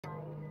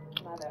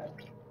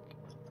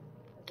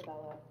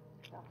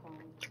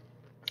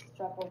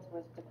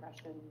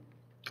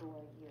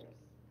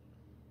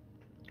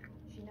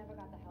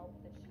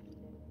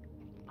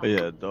But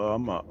yeah, dog,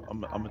 I'm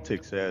gonna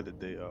take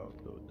Saturday off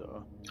though,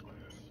 dog.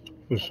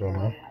 For sure,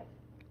 man.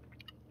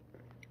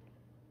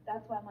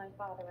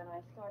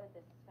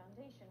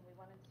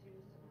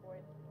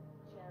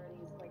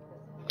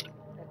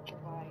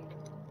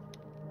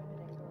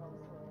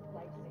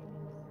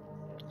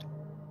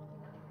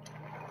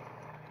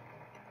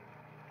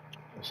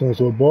 Since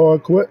a boy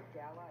quit,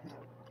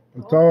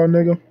 a tall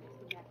nigga,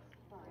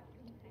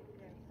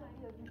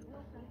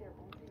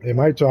 they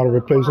might try to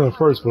replace him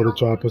first before they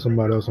try to put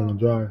somebody else on the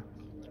drive.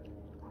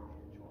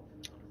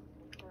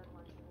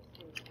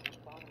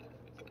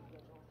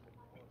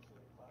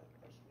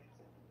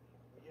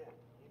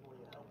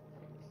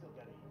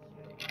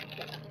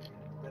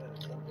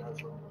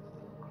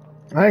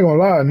 I ain't gonna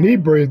lie, knee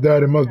brace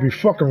daddy must be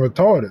fucking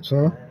retarded,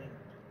 son.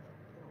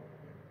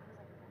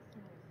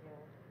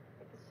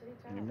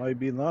 You might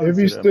be lying If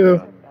he to that still,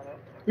 man.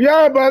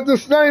 yeah, but at the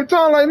same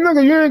time, like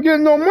nigga, you ain't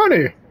getting no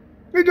money.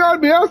 You gotta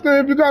be asking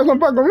if you got some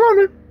fucking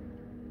money.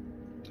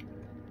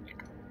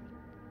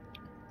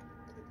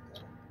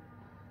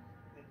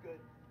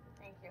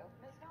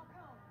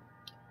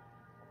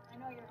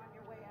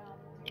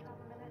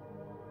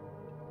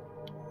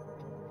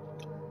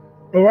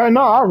 But right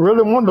now, I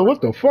really wonder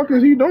what the fuck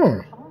is he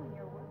doing.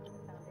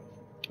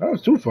 That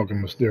was too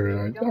fucking mysterious.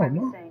 Like, I don't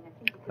know.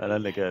 And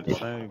that nigga had the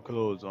same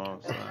clothes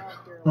on, son.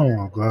 Oh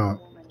my god.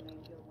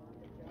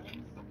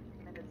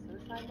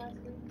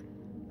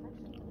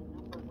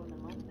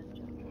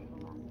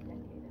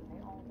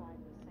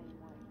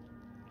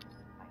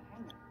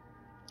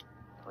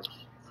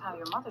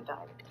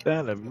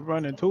 Stanley, you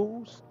running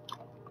tools?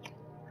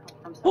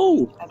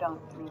 Oh,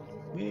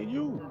 Me and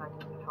you.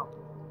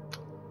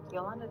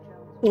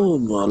 oh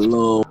my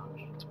lord.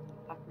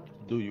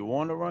 Do you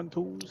want to run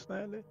tools,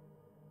 Stanley?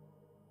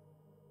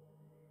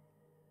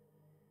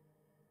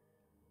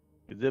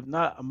 Because if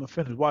not, I'm gonna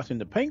finish watching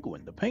the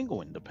Penguin, the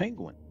Penguin, the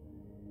Penguin.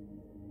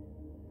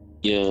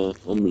 Yeah,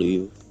 I'm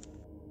leaving.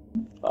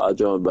 I'll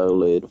join back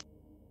later.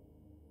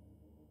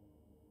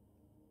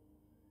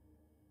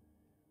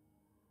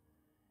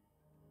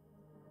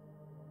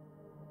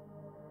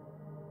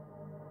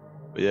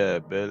 But yeah,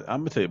 but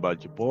I'm gonna tell you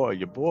about your boy,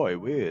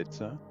 weird,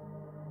 son.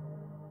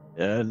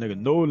 Yeah, that nigga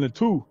Nolan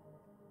too.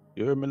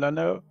 You heard me,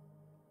 Lionel?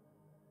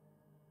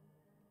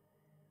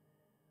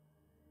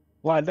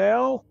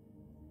 Lionel?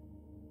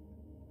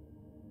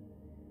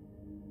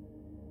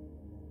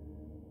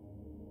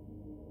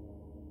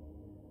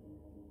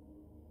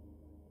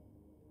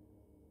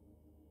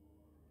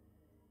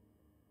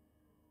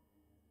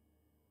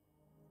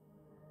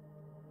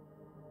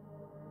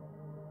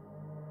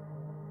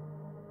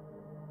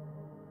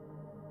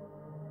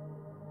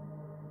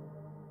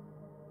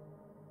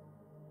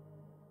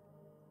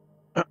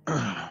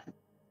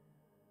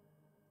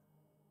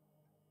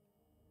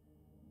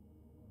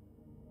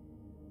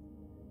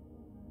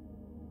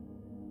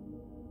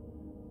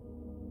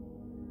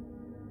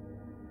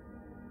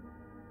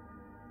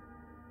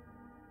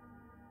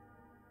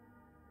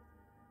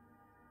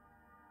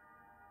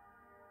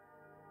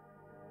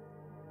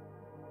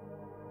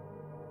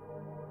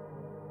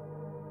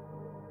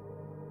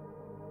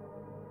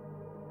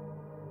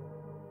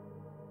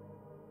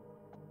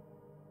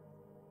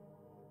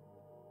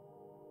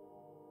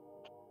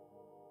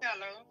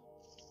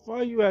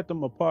 Why you at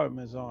them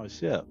apartments on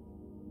Shep?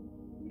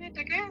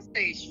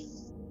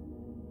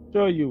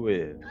 Sure you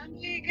is.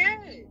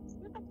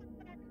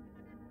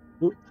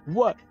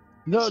 What?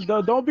 No,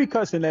 no, don't be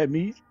cussing at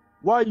me.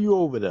 Why you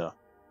over there?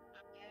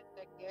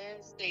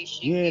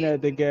 You ain't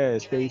at the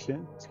gas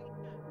station.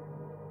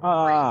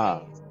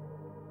 Ah,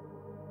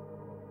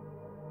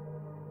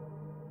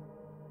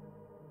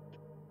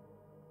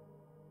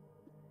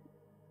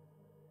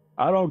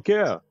 I don't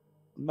care.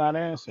 I'm not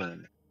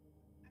answering.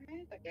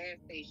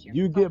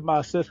 You get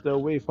my sister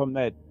away from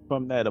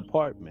that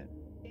apartment.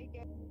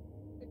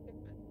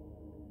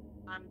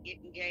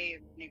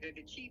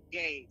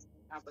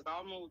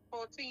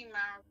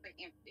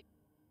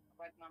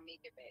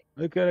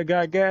 They could have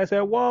got gas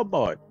at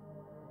Walmart.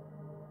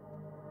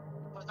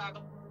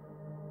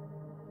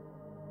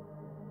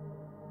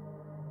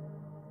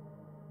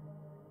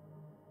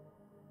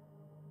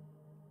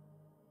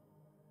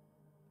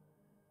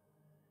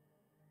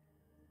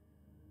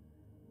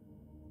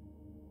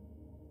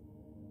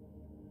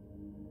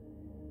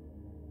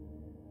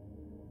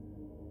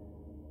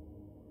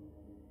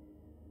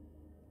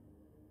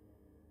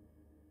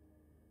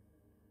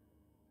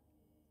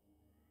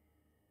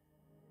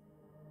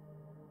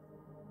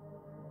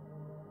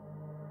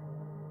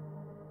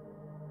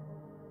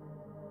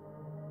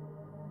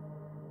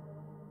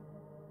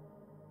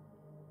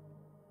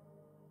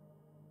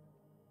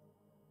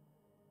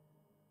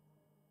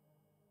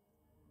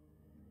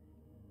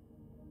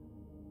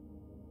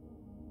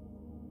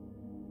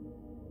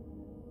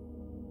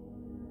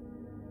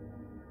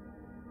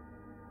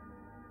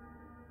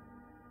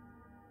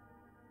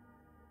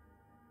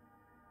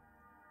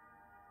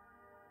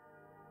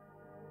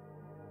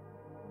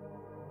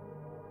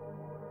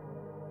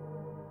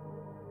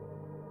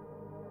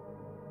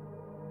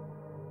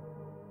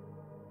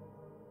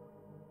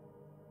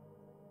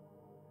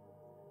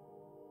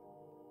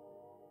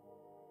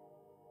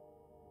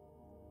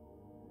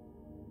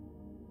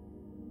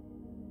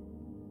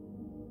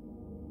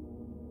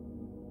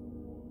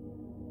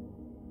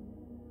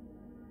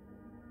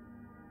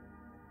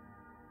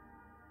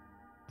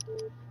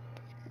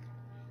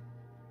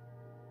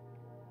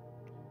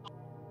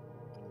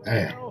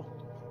 Damn. Oh.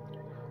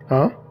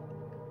 Huh?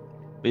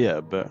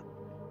 Yeah, but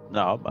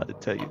nah, I'm about to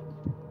tell you.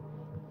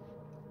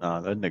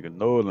 Nah, that nigga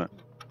Nolan.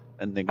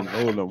 That nigga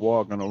Nolan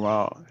walking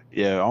around.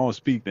 Yeah, I don't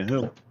speak to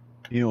him.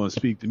 He don't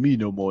speak to me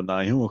no more now.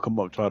 He don't come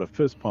up try to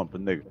fist pump a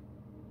nigga.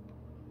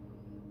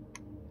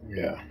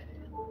 Yeah.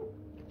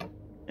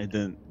 And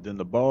then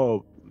the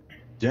ball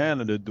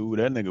janitor dude,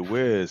 that nigga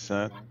weird,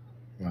 son.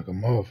 Like a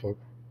motherfucker.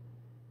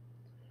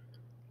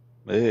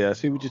 But yeah, I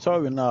see what you're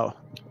talking about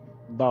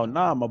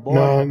now, my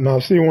boy. Now,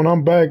 see, when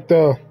I'm back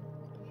there,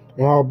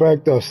 when I was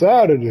back there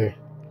Saturday,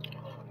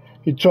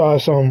 he tried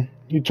some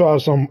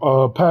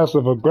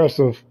passive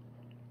aggressive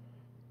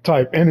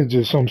type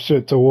energy, some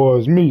shit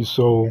towards me.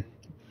 So,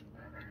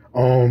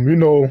 you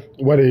know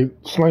where they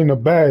sling the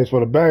bags for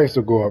the bags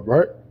to go up,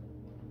 right?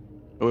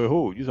 Wait,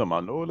 who? You talking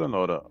about Nolan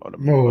or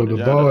No, the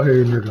the bald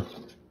janitor? head nigga.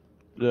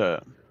 Yeah.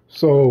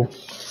 So,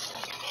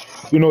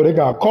 you know, they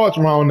got carts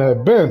around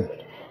that bend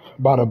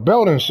by the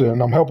belt and shit,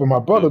 and I'm helping my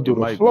brother Your do the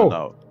mic went flow.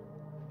 out.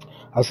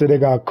 I said they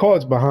got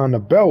carts behind the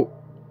belt.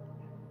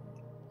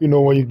 You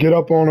know, when you get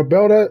up on the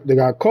belt, they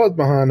got carts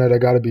behind that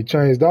got to be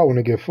changed out when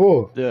they get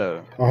full.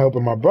 Yeah. I'm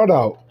helping my brother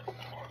out.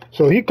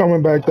 So he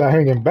coming back there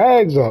hanging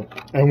bags up.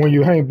 And when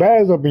you hang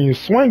bags up and you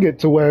swing it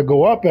to where it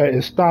go up at,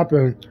 it's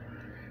stopping,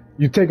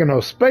 you taking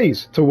up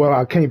space to where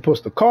I can't push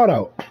the cart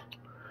out.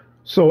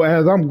 So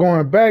as I'm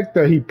going back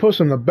there, he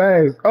pushing the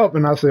bags up,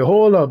 and I said,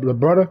 hold up, little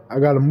brother, I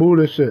got to move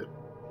this shit.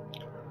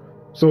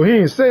 So he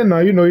ain't saying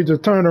nothing, you know, he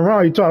just turned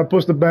around, he tried to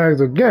push the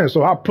bags again.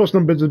 So I pushed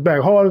them bitches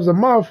back hard as a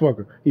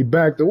motherfucker. He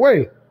backed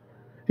away.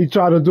 He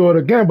tried to do it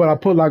again, but I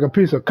put like a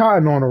piece of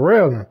cotton on the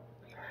railing,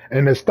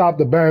 and it stopped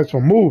the bags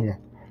from moving.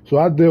 So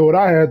I did what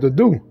I had to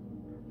do.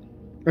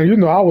 And you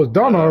know, I was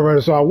done Uh,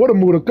 already, so I would have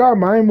moved the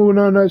cotton, but I ain't moving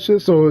none of that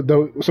shit. So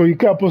he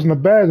kept pushing the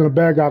bags, and the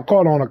bag got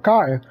caught on the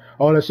cotton.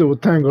 All that shit was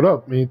tangled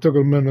up, and he took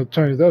a minute to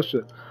change that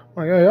shit.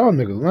 I'm like, hey, y'all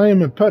niggas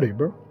lame and petty,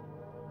 bro.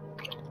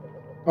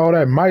 All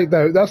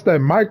that's that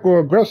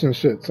microaggression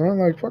shit, son.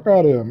 Like, fuck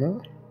out of here,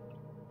 man.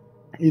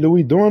 Either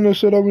we doing this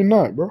shit or we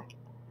not, bro.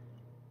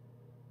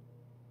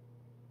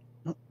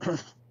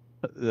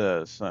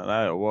 yeah, son.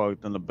 I had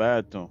walked in the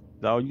bathroom.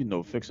 Dog, you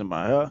know, fixing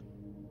my hair.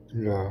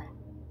 Yeah.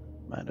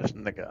 Man, this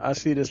nigga, I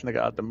see this nigga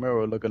out the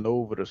mirror looking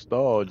over the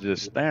stall,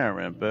 just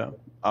staring, man,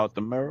 out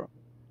the mirror.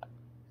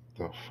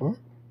 The fuck?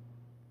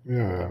 Like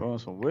Yeah. on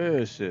some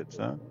weird shit,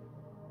 son.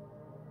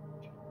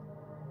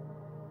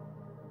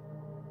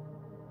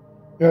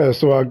 Yeah,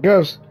 so I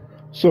guess,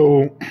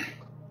 so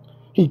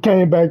he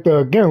came back there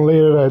again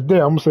later that day.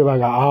 I'm gonna say like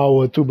an hour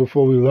or two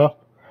before we left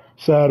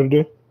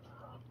Saturday.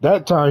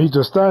 That time he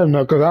just standing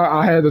there because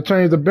I had to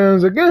change the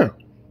bins again.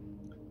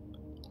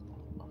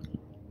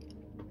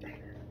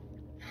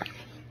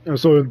 And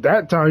so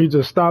that time he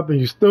just stopped and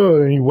he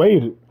stood and he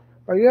waited.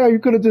 Like, yeah, you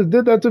could have just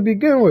did that to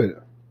begin with.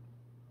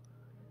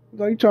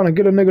 Like, you trying to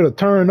get a nigga to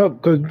turn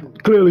up because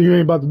clearly you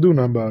ain't about to do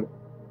nothing about it.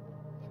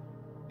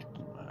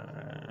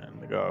 Man,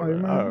 nigga Like, I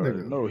man, already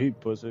nigga. know he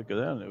pussy, because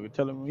that nigga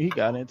telling me he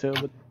got into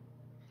it with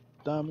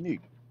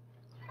Dominique.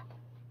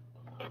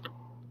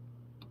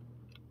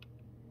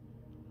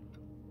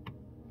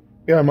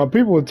 Yeah, my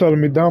people were telling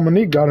me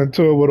Dominique got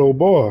into it with old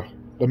boy,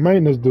 the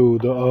maintenance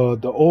dude,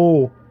 the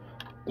old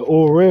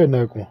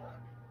redneck one.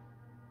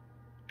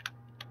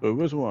 But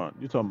which one?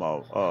 You talking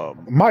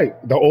about Mike,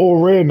 the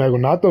old redneck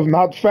one,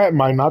 not fat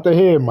Mike, not the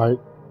head Mike,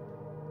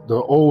 the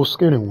old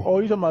skinny one. oh,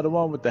 you talking about the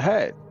one with the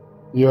hat,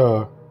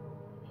 Yeah.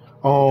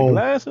 with the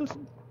glasses?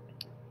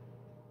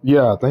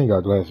 Yeah, I think he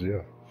got glasses,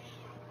 yeah.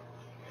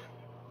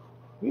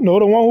 You know,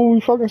 the one who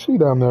we fucking see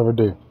down there every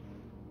day.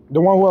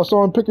 The one who I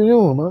saw in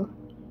Picayune, man.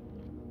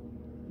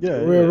 The Yeah,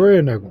 real yeah.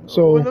 redneck one. When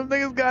So them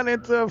niggas got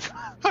into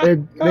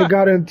they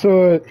got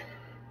into it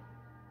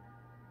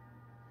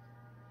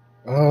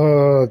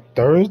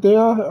Thursday,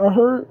 I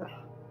heard.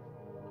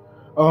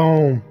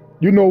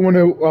 You know when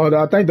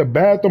I think the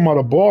bathroom or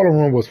the boiler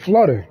room was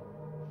flooding,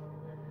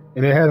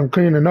 and they had him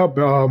cleaning up.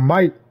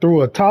 Mike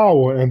threw a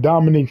towel in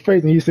Dominique's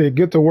face, and he said,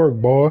 "Get to work,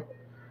 boy."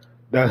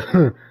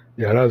 That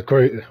yeah, that's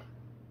crazy.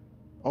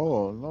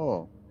 oh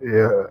no.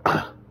 Yeah,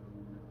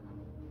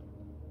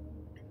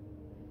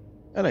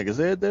 That nigga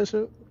said that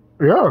shit?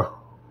 yeah.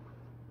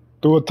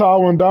 Threw a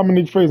towel in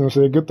Dominique's face and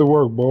said, "Get to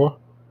work, boy."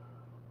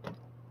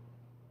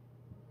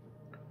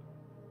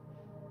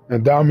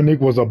 And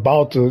Dominique was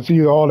about to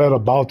see all that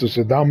about to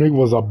shit. Dominique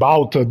was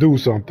about to do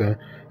something,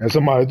 and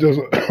somebody just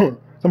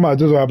somebody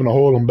just happened to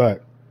hold him back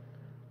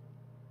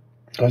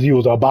because he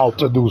was about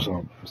to do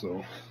something.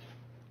 So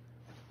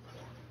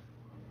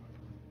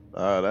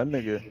That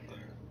nigga,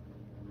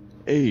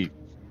 hey,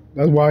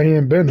 that's why he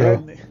ain't been that there.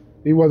 nigga.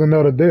 He wasn't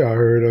there today, I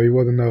heard, or he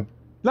wasn't there.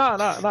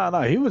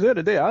 Nah. He was here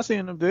today. I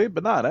seen him today,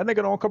 but nah, that nigga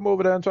don't come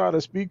over there and try to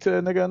speak to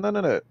a nigga, none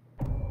of that.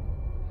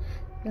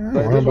 I ain't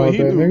Like worrying this what about he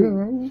that do.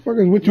 nigga. Who the fuck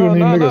is with you No, and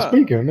these nah, niggas nah.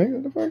 speaking,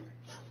 nigga? The fuck?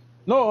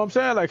 No, I'm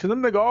saying like, cause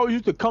them nigga always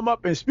used to come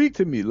up and speak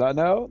to me. Like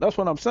now, that's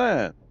what I'm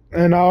saying.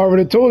 And I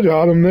already told you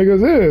how them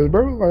niggas is,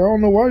 bro. Like, I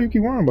don't know why you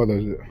keep worrying about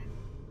that shit.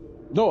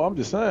 No, I'm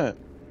just saying.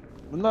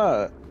 But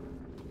nah.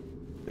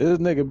 This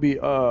nigga be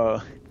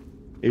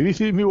if you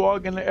see me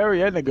walk in the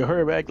area, that nigga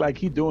hurry act like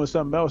he doing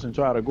something else and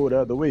try to go the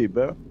other way,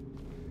 bro.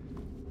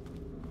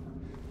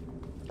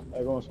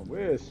 Like on some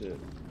weird shit.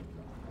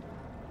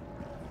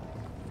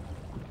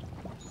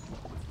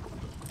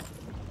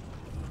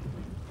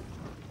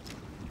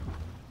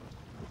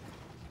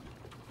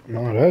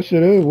 No, that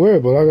shit is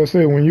weird, but like I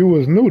said, when you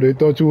was new, they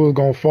thought you was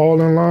gonna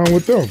fall in line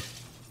with them.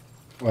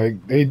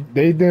 Like they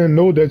didn't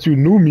know that you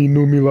knew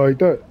me like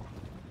that.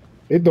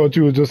 They thought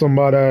you was just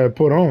somebody I had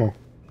put on.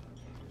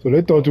 So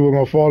they thought you were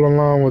gonna fall in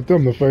line with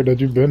them. The fact that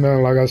you've been there,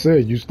 like I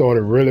said, you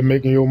started really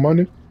making your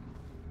money.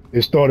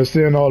 They started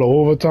seeing all the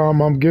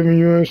overtime I'm giving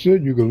you and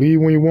shit. You can leave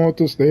when you want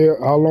to, stay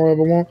how long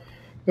ever want.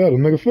 Yeah, the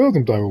nigga feels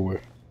some type of way.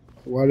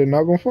 Why they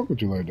not gonna fuck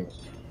with you like that?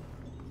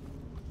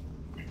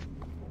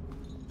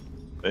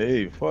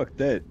 Hey, fuck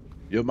that.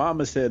 Your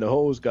mama said the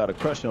hoes got a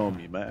crush on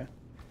me, man.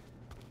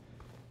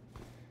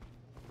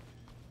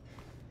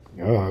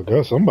 Yeah, I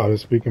guess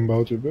somebody's speaking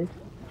about you, bitch.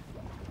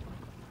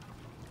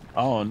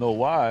 I don't know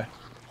why.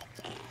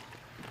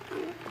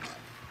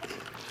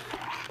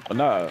 But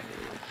nah.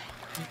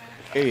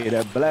 Hey,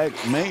 that black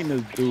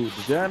maintenance dude,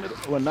 the janitor,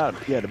 well not,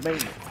 yeah, the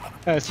maintenance.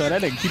 Hey, so that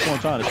nigga keep on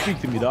trying to speak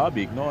to me, though. I'll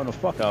be ignoring the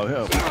fuck out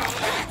of him.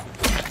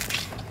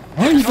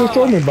 Why you just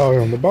told me about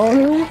him? The bald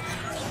head one?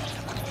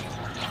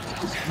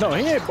 No,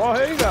 he ain't bald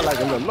head. He got like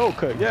a little low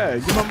cut. Yeah,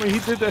 you remember he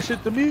did that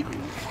shit to me?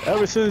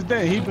 Ever since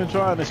then, he been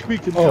trying to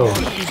speak to me. Oh.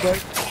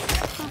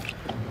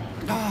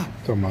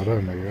 Talking about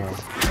that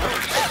nigga,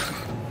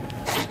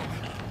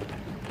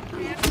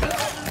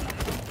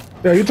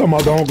 yeah, you talking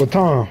about the Uncle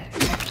Tom.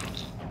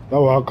 That's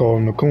what I call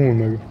him, the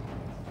coon nigga.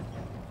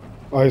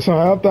 Alright, so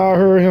after I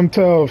heard him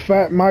tell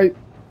Fat Mike,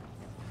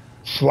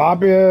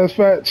 sloppy ass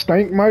fat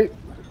stink Mike,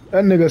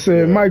 that nigga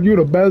said, yeah. Mike, you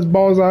the best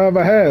boss I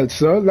ever had,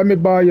 sir. Let me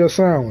buy your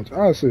sandwich.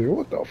 I said,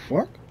 what the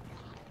fuck?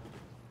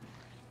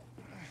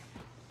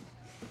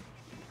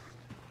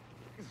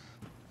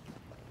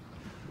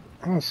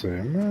 I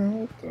said,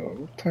 man,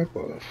 what type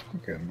of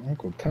fucking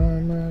Uncle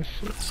Tom ass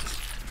shit?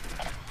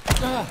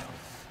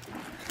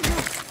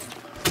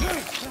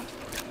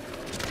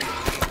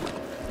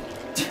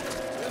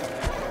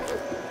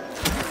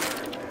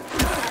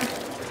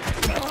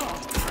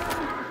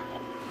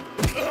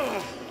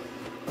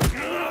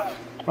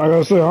 Like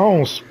I said, I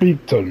don't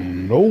speak to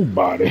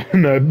nobody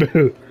in that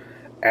bit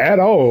at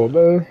all,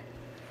 man.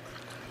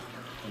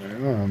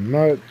 I'm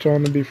not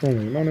trying to be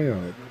friendly, none of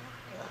y'all.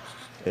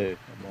 Hey,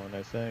 I'm on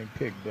that same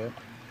kick, bro.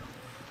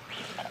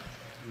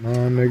 Nah,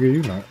 nigga,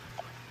 you not.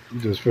 You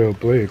just failed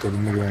play because the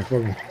nigga ain't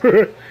fucking with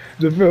you.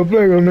 Just failed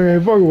play because the nigga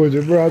ain't fucking with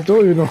you, bro. I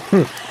told you,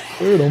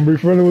 don't be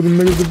friendly with them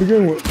niggas to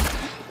begin with.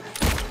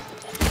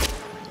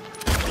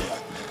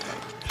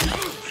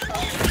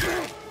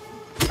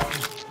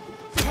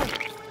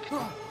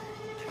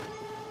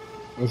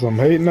 There's some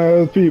hating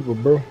ass people,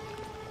 bro.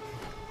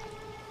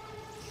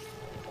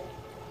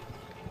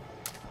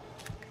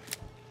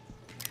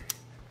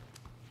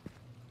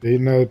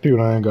 Hating ass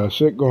people ain't got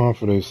shit going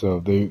for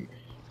themselves. They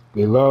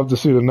love to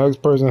see the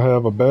next person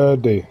have a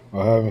bad day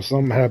or having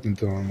something happen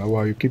to them. That's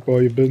why you keep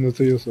all your business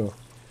to yourself.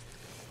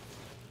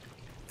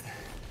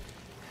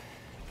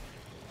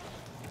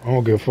 I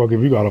don't give a fuck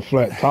if you got a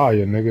flat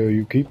tire, nigga.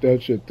 You keep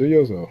that shit to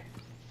yourself.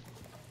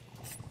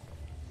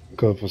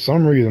 Because for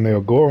some reason they'll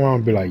go around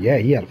and be like, yeah,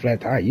 he had a flat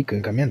tire. You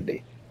couldn't come in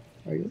today.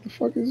 Like, what the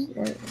fuck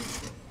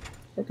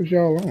is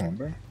y'all on,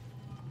 bro?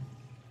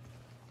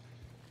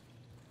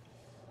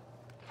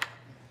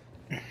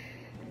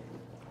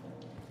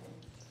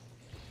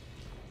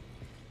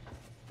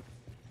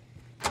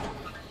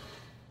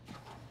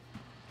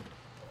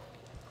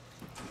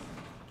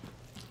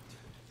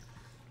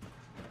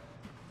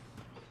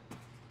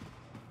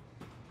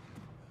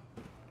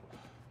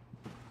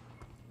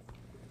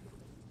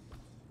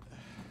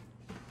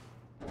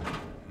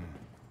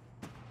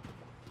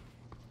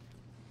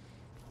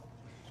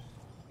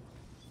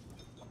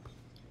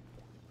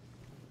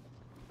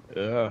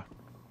 Yeah.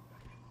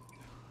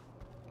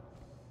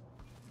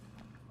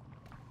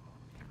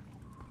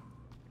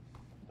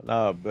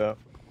 Nah, bro.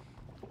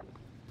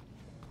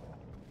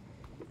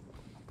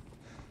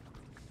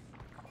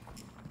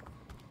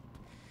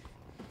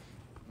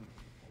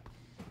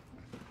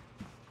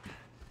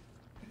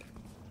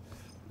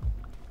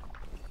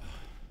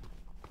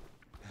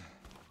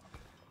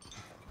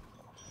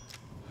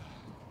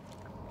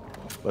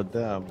 But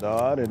damn,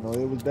 dawg, I didn't know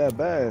it was that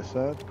bad,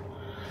 son.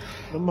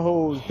 Them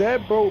hoes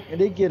that broke and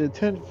they get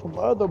attention from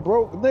other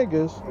broke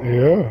niggas.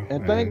 Yeah.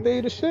 And think they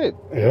the shit.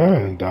 Yeah,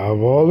 and dive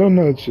all in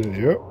that shit,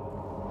 yep.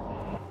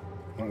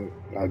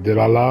 Did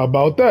I lie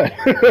about that?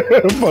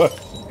 But,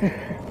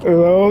 you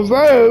know what I'm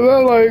saying?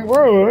 I'm like,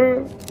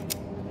 bro,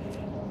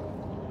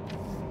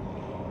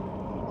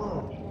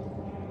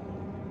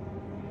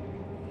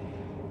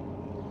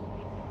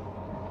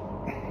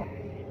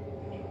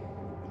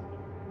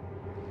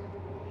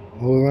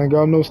 Those ain't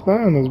got no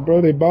standards,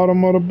 bro. They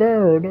bottom of the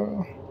barrel,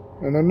 dog.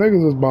 And the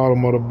niggas is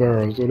bottom of the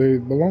barrel, so they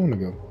belong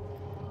together.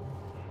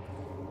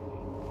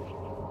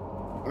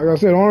 Like I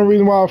said, the only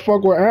reason why I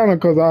fuck with Anna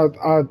because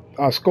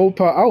I scoped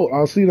her out.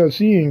 I see that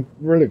she ain't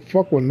really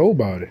fuck with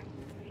nobody.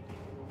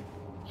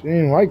 She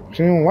don't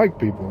like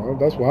people.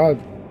 That's why I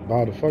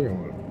bothered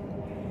fucking with her.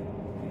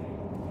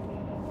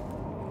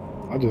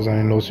 I just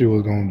ain't know she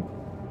was gonna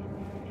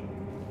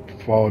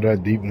fall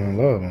that deep in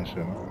love and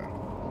shit.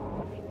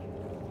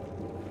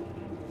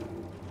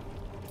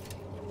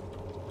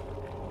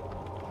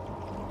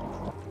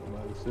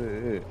 Like I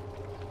said,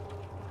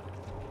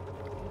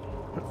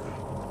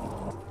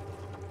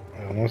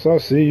 And once I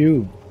see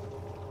you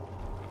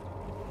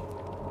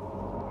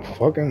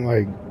fucking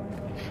like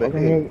but fucking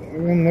hey, with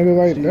a nigga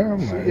like that,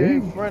 I'm she like,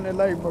 ain't fronting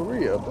like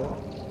Maria, but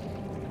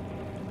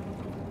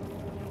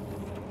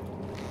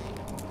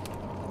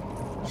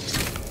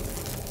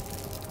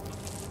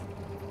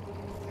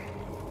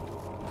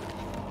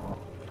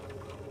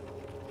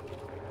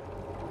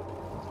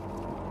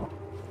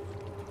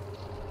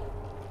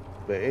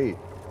hey,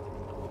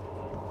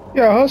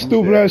 yeah, her you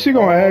stupid said ass. She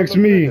gonna all ask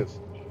them me niggas.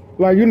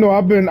 like,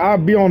 I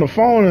be on the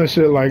phone and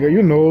shit. Like,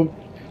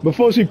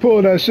 before she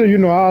pulled that shit,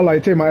 I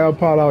like take my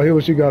AirPod out, hear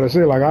what she gotta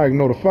say. Like, I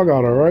ignore the fuck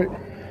out of her, right?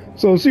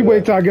 So she Yeah,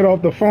 wait till I get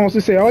off the phone.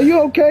 She say, "Are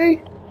you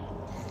okay?"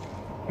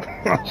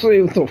 I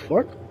say, "What the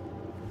fuck?"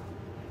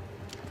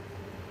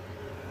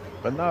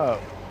 but nah,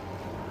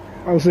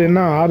 I say,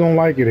 "Nah, I don't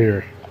like it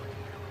here."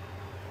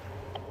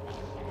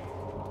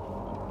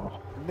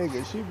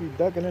 nigga, she be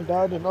ducking and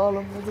dodging all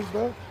them niggas,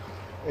 though.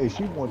 Hey,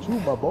 she want you,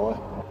 my boy.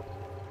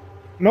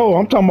 No,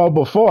 I'm talking about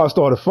before I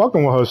started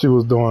fucking with her. She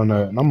was doing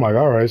that, and I'm like,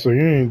 "All right, so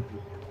you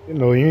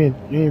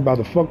ain't about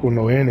to fuck with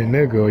no any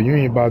nigga, or you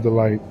ain't about to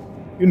like,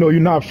 you're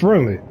not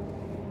friendly."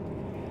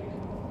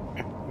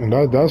 And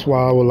that's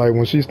why I was like,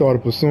 when she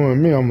started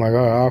pursuing me, I'm like, "All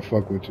right, I'll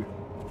fuck with you.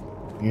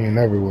 You ain't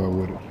everywhere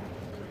with it."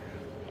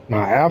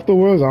 Now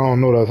afterwards, I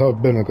don't know. That's her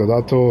business because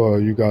I told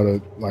her you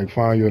gotta like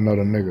find you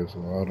another nigga. So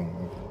I don't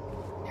know.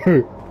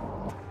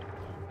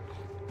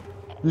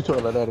 You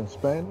told her that in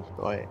Spanish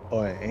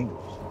or in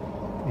English?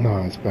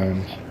 Nah, in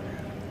Spanish.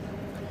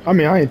 I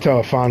mean, I ain't tell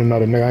her find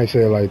another nigga. I ain't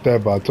say it like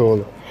that, but I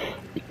told her,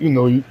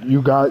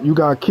 you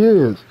got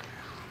kids.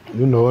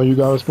 And you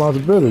got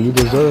responsibility. You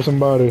deserve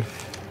somebody.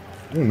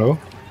 You know,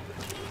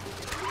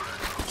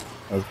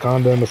 that's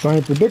kind of in the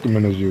same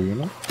predicament as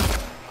you.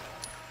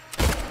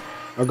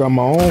 I got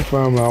my own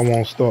family. I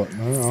won't start,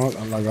 man.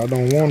 I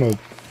don't want to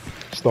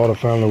start a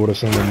family with a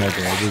single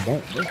mother. I just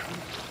don't. Bro.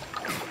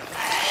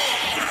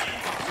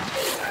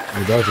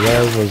 Like, that's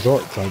last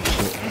resort type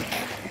shit.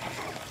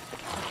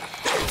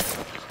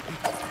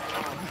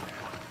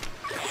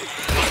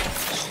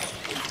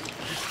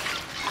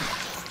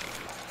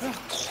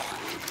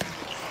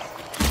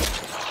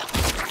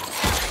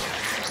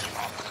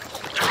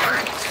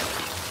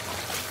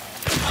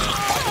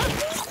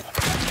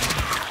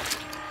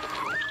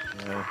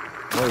 Yeah,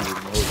 maybe,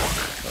 maybe.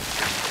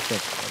 I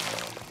think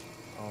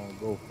I don't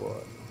go for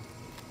it.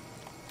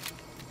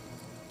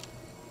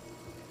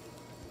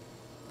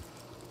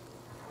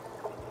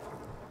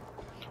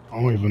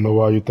 I don't even know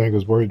why you think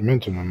it's worth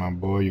mentioning, my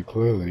boy.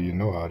 You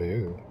know how it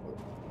is.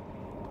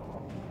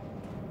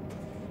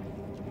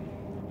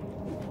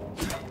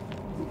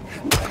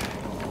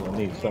 You gonna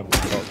need something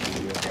to talk to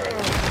you about.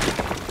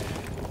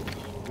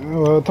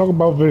 Well, talk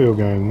about video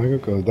games, nigga,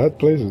 because that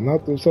place is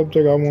not the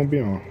subject I want to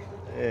be on.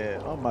 Yeah,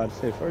 I'm about to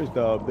say first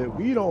off, but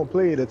we don't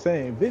play the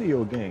same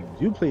video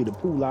games. You play the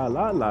Poo La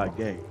La La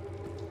game.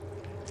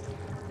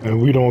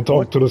 And we don't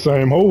What? talk to the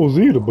same hoes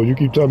either, but you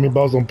keep telling me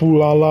about some poo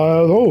la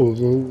la ass hoes.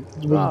 So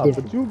what's Nah,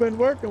 but different? you've been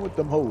working with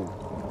them hoes.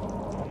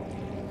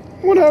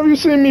 When have you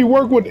seen me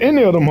work with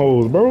any of them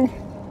hoes, bro?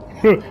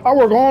 I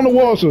work on the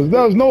washers.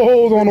 There's no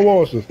hoes on the Nigga,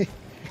 washers.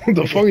 What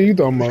the fuck nigga. are you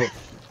talking about?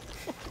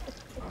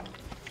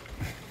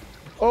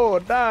 Oh,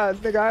 nah,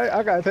 nigga,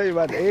 I gotta tell you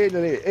about the age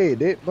of it. Hey,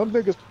 them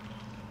niggas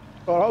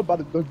thought I was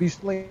about to be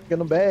slinging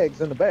them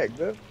bags in the back,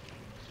 man.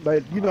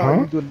 Like, you know how Huh?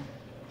 you do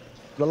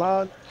the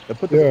line and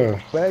put the Yeah,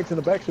 bags in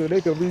the back so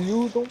they can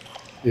reuse them?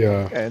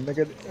 yeah. Yeah,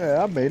 nigga,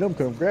 yeah, I made them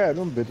come grab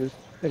them bitches.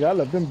 Nigga, I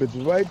left them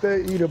bitches right there,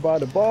 either by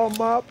the bar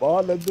mop or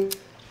I left them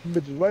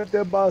bitches right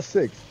there by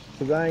six.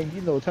 Cause I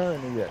ain't,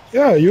 turning yet.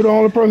 Yeah, you the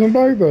only person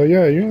back there.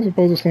 Yeah, you ain't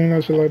supposed to sling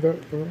that shit like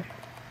that, bro.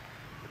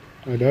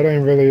 Like, that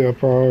ain't really a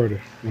priority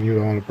when you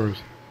the only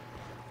person.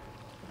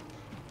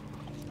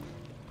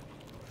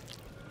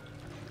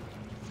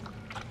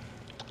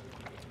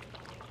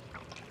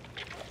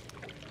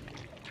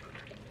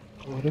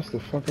 Oh, this the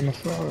fucking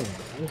aside.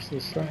 This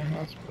the same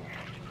hospital.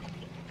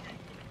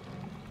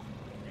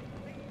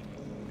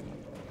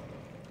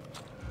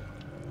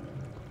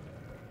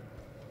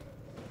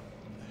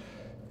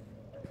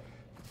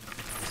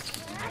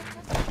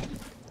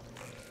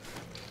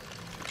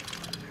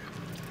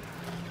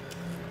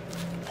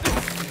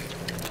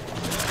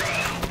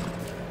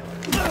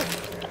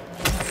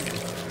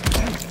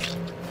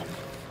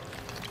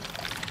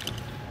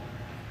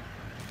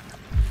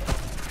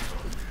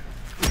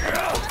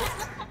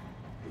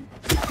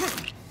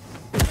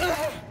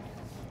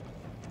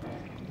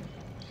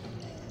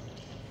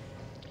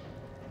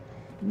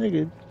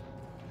 Nigga,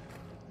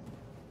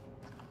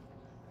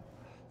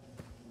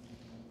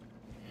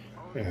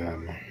 Yeah,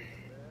 man.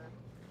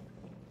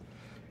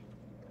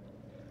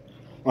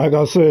 Like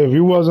I said, if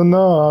you wasn't there,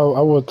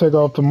 I would take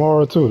off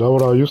tomorrow too. That's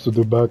what I used to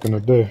do back in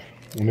the day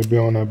when they be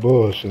on that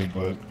bullshit.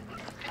 But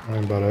I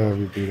ain't about to have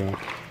you be there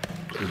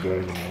 2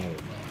 days in a row.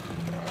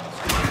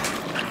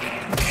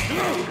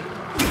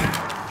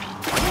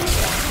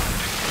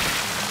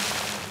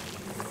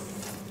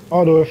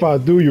 Although if I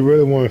do, you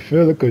really won't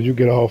feel it because you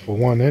get off for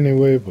one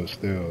anyway. But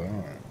still,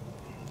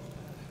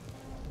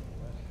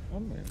 I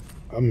mean,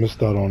 I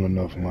missed out on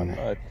enough money.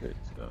 I take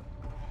stuff.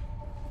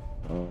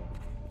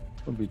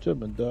 Don't be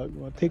tripping, dog.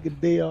 You want to take a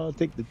day off?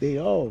 Take the day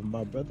off,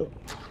 my brother.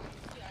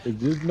 But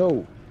just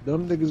know,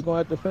 them niggas gonna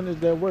have to finish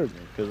that work,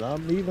 because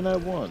I'm leaving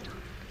at 1.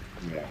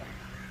 Yeah.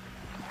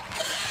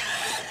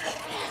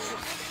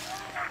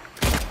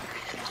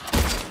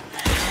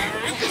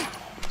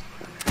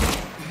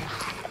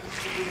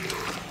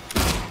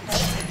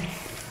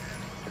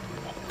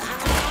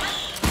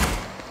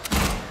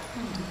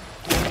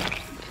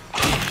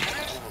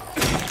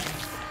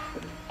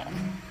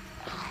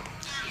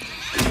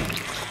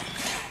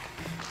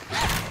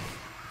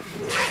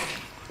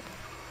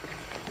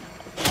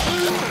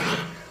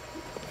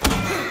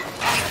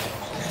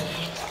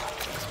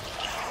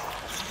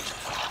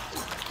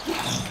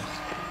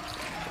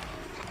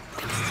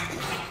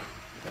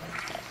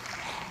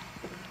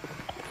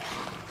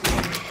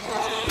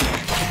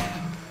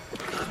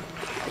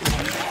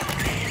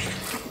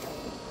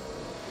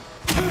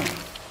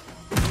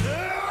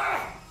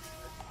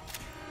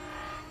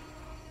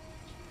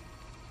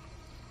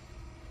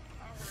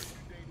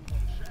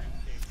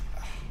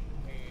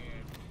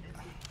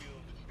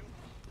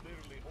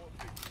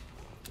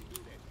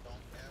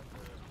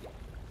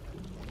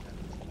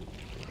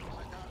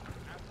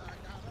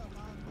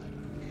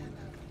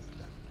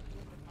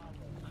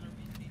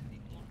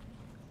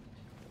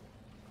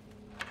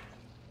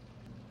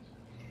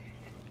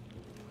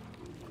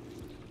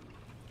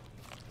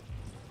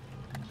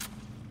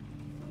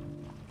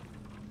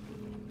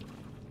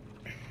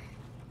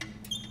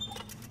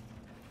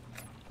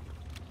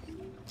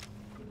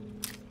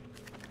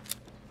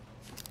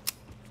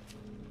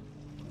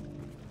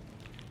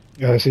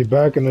 Yeah, see,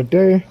 back in the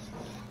day,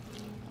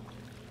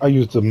 I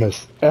used to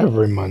miss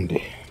every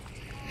Monday.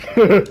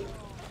 I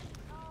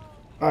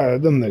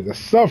had them niggas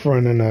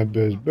suffering in that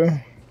bitch, bro.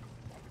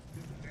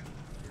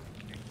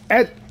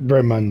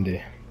 Every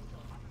Monday.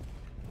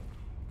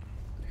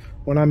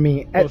 When I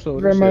mean So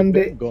every this shit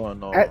Monday, been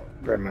going on.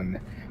 every Monday.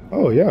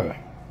 Oh, yeah.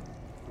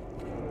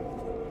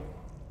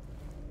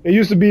 It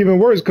used to be even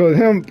worse because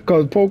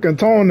Poke and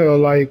Tone are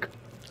like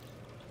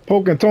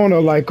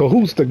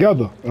cahoots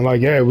together. And like,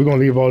 yeah, we're gonna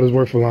leave all this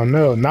work for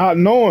Lionel. Not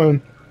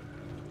knowing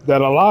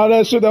that a lot of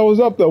that shit that was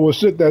up there was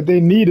shit that they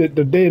needed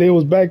the day they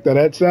was back there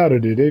that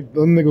Saturday.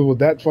 Them niggas was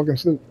that fucking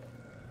stupid.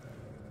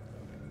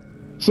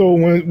 So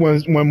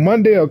when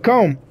Monday will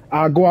come,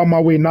 I go out my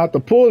way not to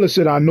pull the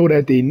shit I know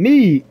that they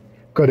need,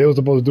 cause they was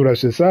supposed to do that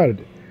shit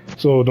Saturday.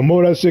 So the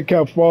more that shit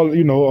kept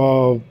falling,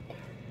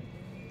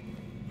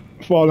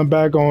 falling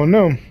back on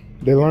them,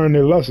 they learned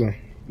their lesson.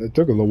 It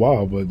took a little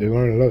while, but they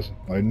learned their lesson.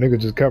 Like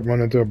niggas just kept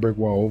running into a brick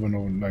wall over and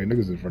over. Like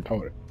niggas is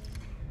retarded.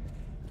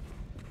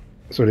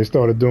 So they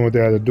started doing what they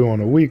had to do on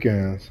the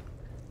weekends,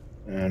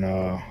 and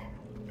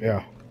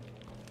yeah.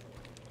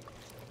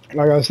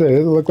 Like I said,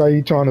 it looked like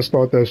he trying to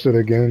start that shit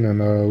again,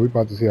 and we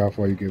about to see how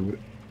far you get with it.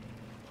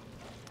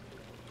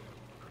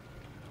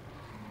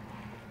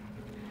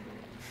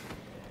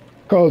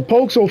 Cause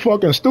Poke's so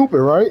fucking stupid,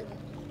 right?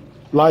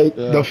 Like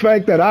the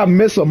fact that I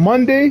miss a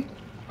Monday,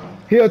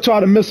 he'll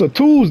try to miss a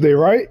Tuesday,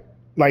 right?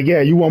 Like,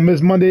 yeah, you won't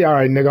miss Monday? All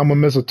right, nigga, I'm gonna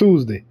miss a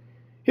Tuesday.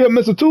 He'll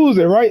miss a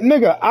Tuesday, right?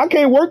 Nigga, I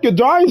can't work your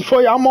dryers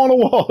for you. I'm on the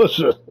wall.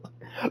 Shit.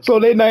 So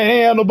they ain't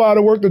had nobody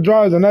to work the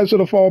dryers, and that should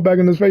have fall back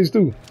in his face,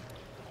 too.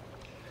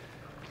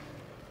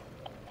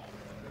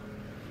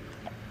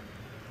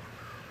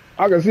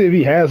 I can see if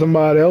he had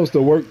somebody else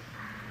to work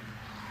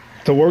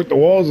the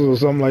walls or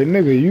something. Like,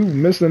 nigga, you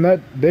missing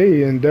that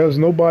day, and there's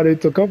nobody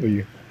to cover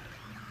you.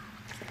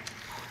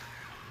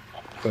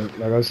 But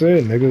like I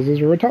said, niggas is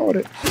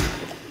retarded.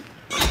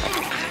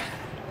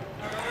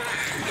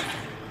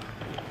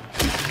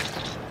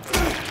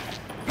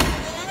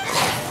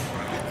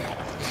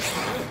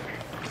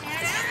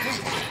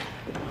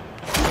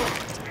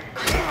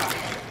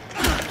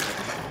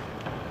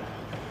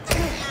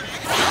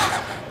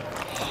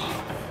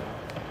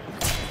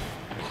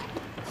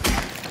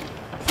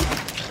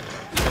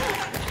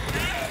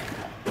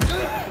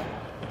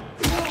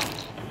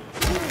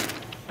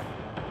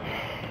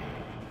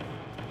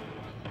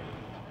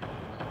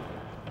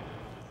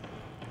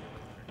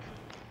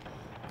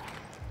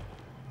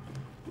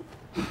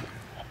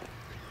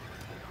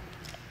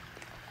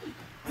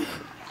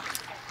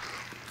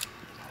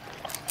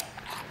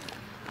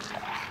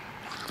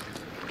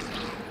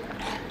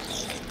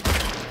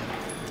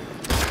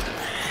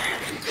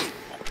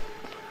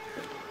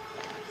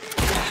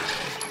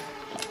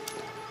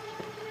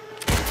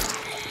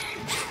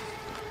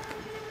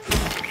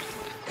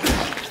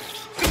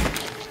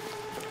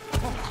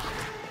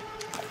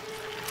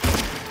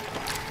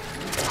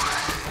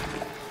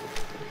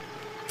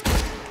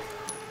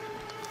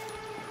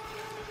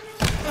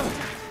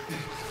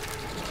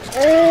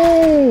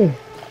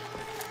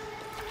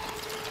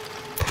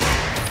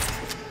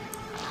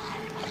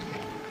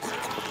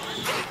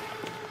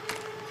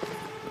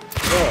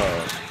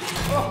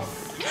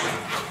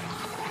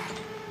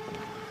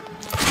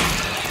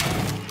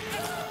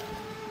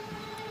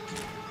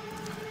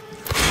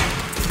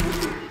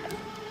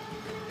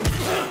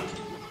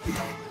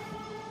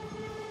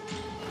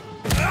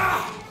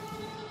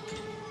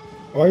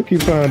 Why you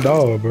keep saying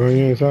dog, bro?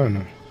 You ain't saying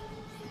nothing.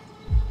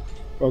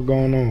 What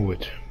going on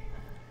with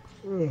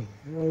I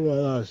got a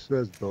lot of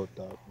stress built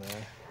up, man.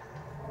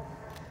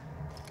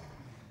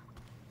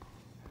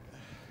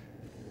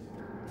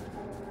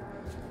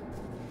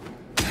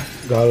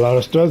 you? Got a lot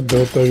of stress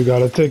built up. You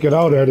gotta take it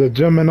out at the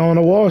gym and on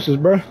the washes,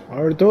 bro. I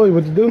already told you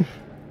what to do.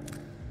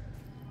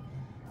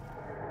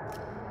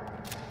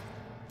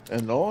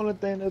 And the only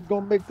thing that's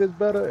gonna make this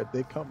better if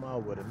they come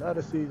out with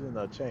another season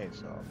of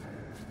Chainsaw,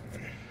 man.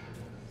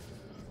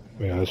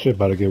 Yeah, that shit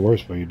about to get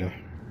worse for you, though.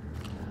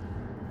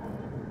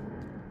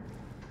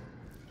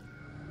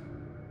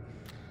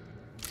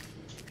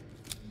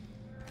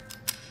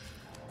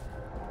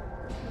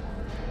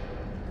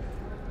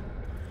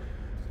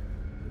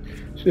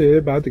 Shit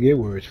about to get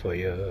worse for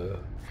you.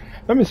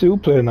 Let me see who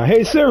playing now.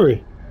 Hey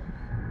Siri,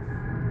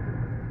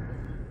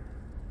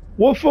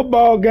 what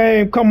football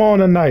game come on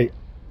tonight?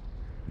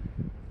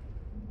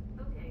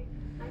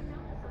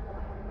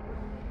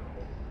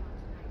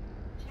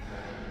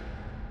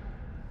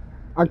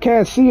 I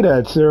can't see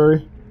that,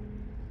 Siri.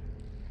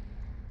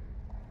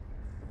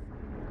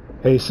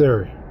 Hey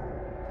Siri.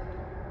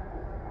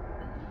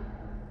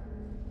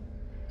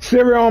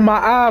 Siri on my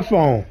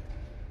iPhone.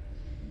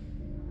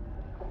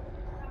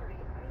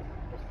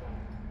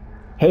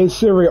 Hey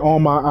Siri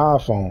on my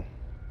iPhone.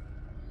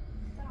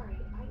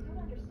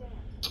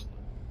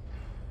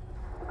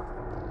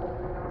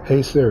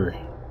 Hey Siri.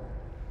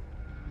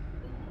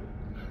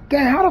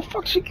 Damn, how the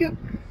fuck she get?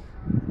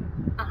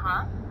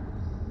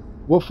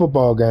 What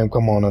football game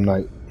come on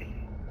tonight?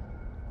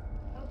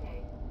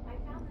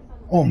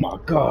 Oh my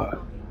god.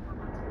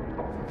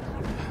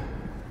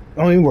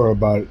 Don't even worry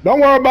about it. Don't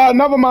worry about it.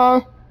 Never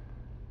mind.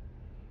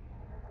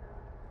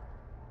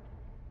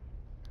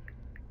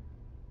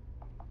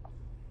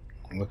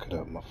 Look it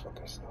up, my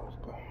fucking stuff,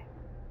 bro.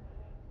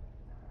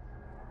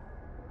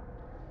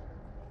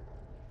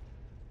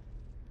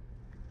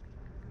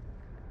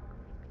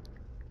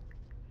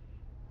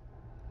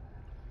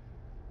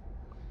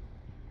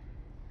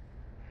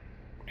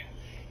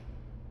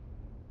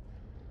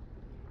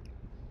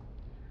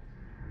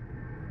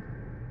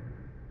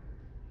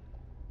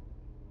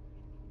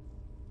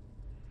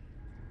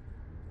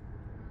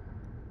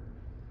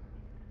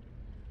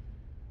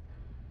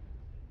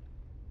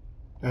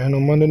 Ain't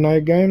no Monday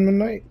night game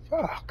tonight?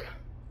 Fuck.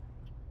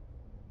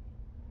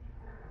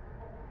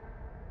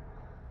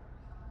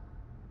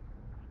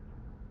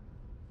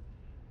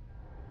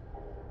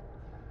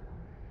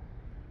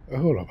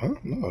 Hold up, huh?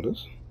 No,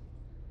 this.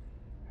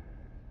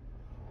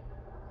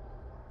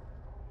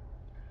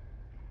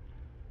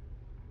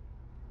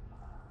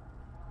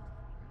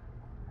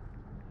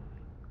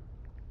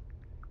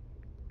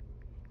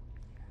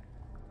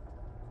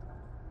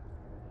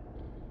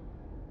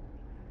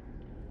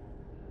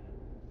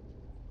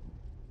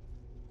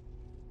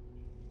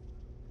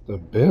 The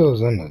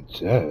Bills and the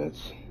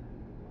Jets.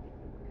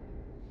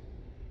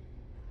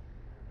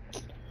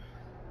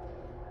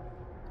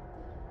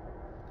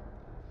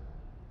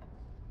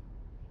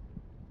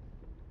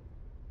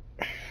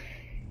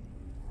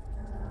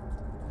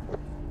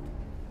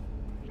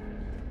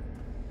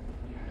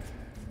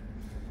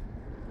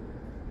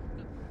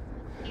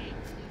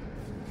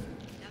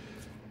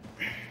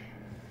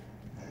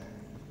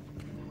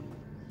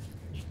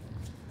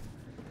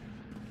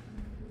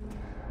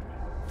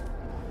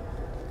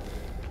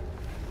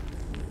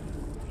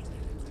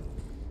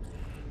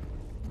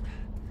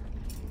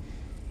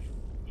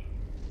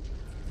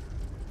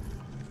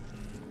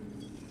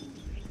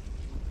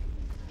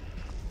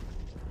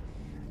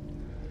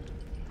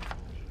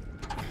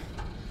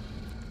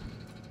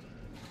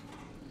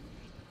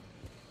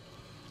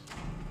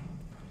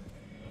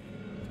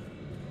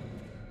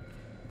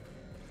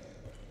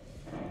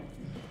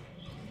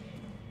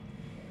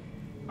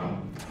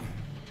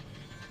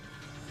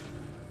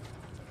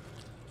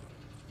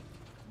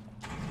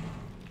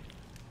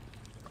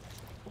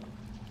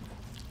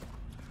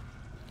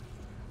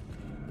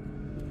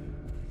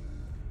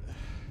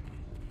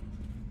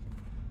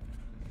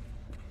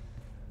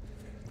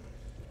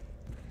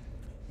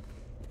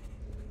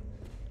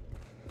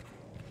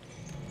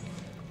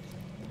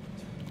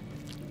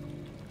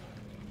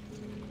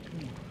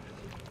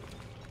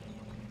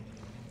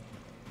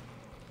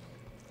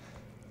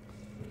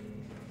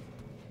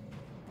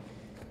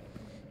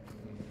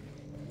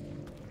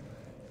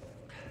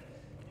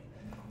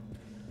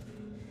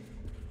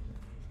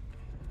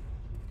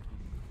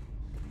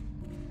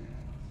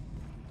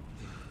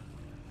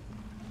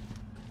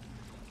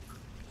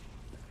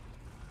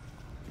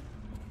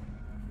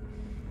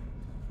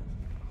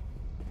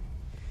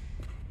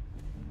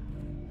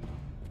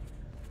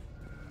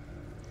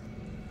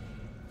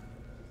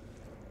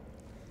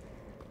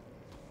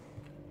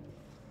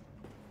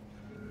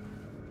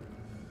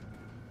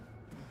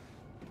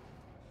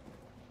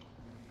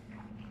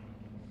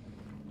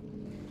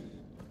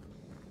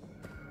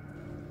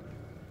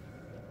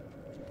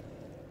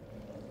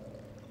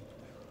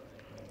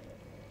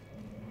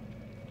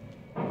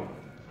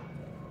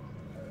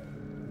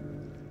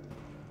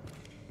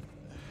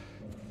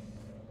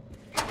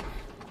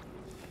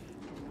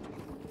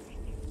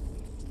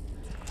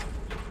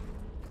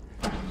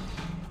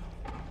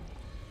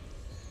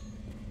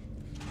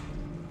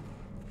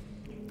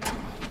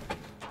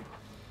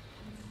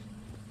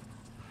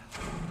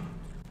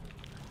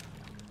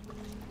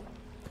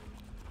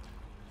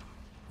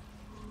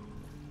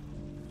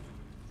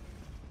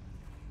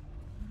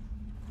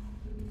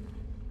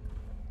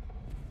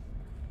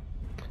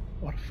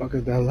 fuck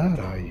is that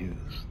ladder I used?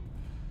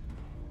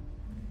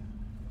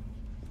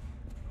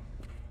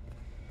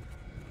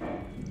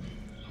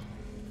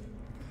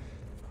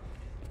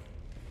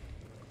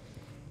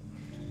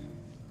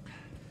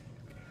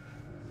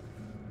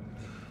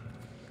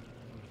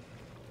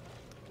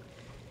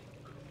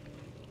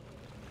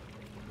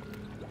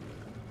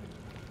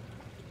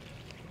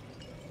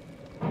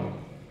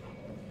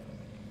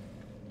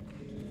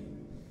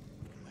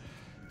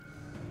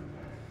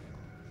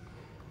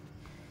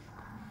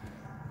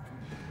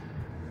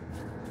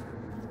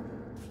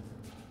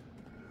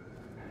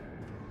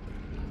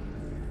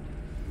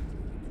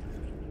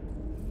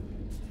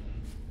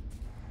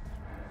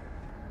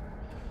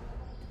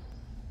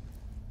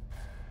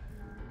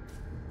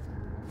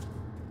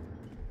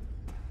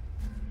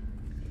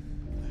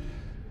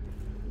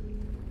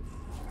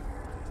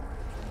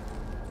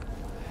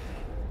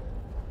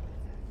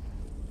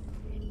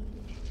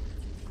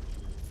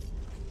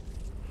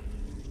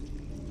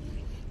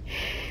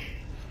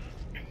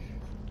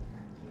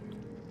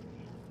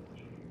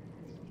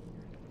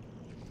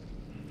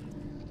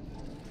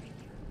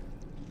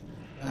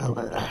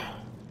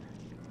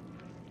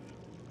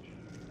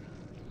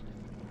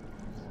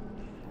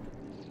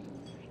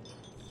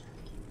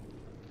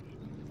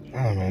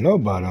 I don't know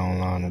nobody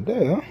online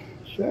today, huh?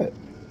 Shit.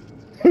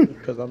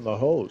 Because I'm the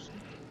host.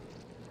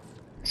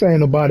 This ain't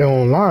nobody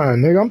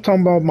online, nigga. I'm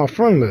talking about my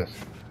friend list.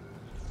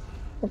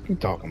 What you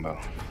talking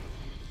about?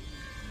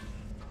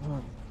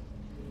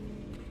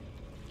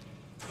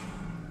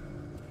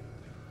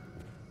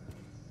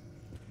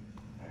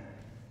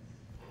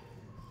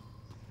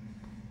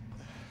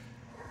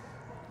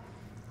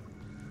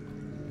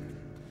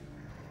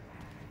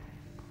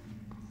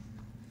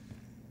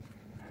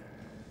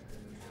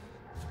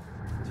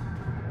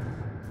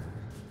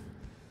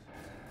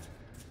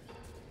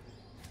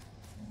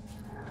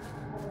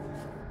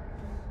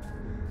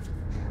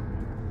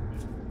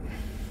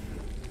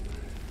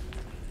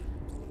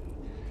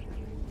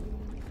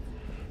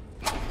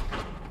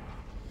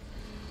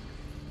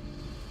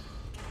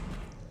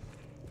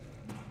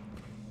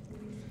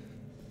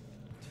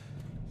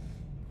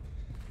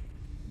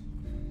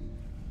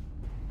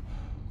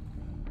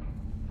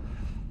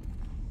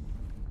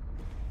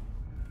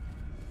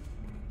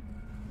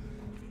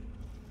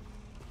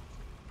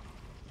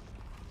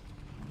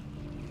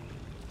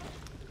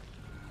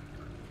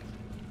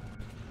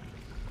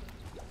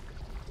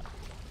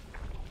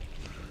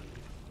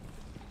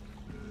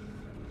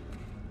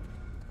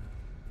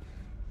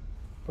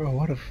 Bro,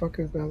 what the fuck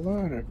is that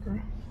ladder, bro?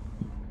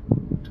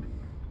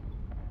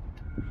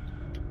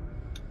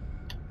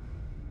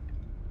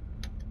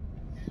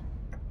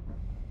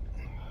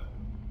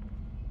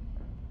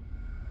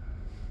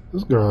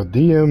 This girl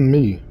DM'd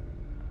me.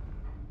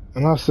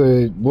 And I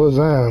said, what's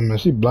that? And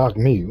she blocked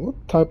me.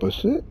 What type of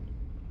shit?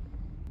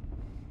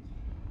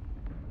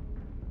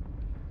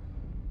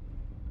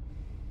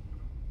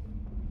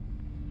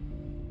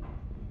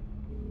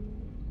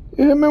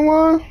 You hear me,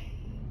 Juan?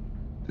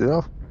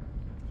 Yeah.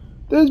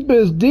 This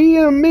bitch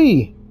DM'd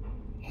me.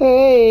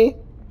 Hey.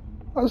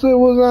 I said,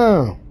 what's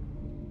that?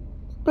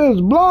 This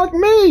bitch blocked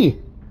me.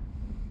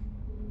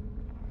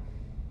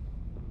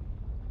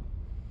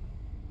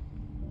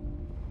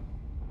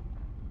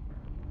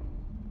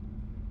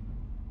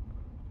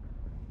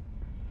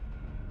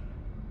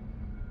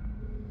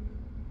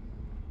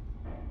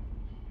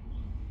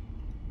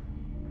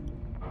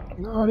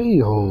 All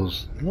these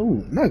hoes,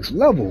 no, next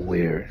level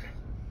weird.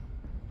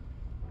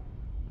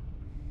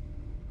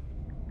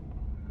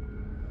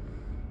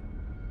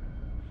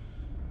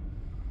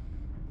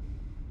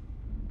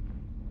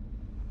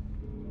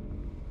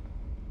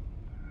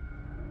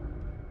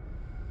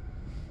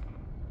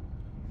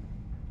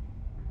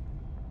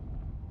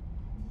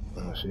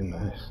 Oh, she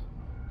nice.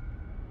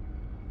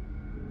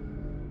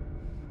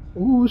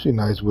 Ooh, she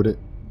nice with it.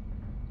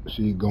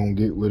 She gon'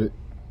 get with it.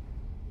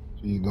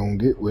 She gon'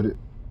 get with it.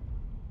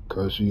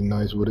 Cause she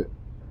nice with it.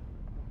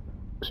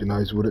 She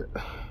nice with it.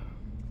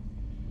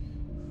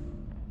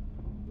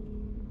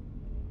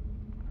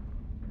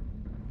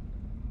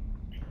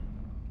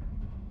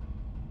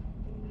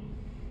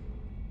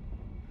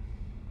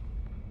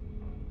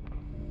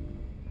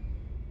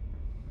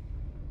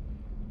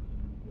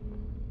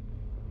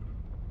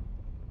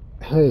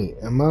 Hey,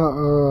 am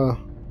I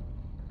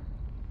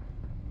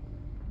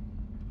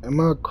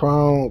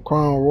Crown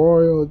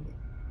Royal?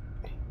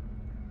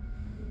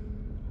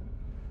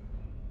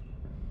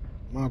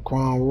 My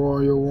Crown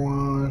Royal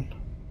one?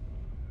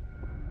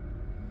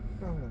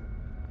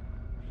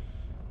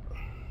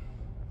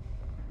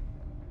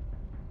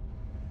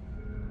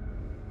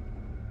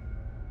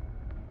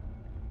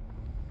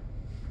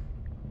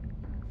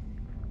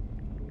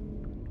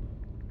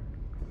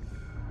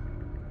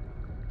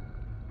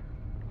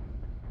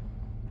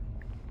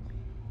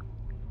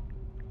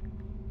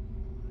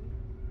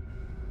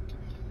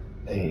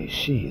 Hey,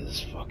 she is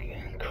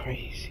fucking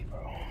crazy, bro.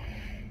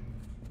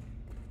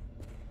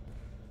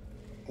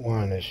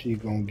 One, is she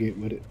gonna get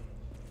with it?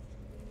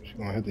 She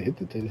gonna have to hit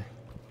the titty.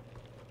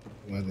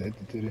 She gonna have to hit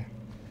the titty.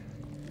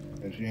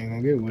 If she ain't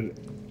gonna get with it,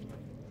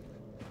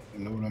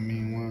 You know what I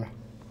mean, why?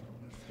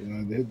 She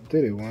gonna hit the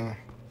titty wine.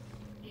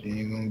 She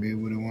ain't gonna get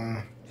with it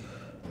wine.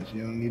 And she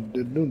don't need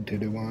the new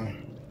titty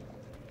wine.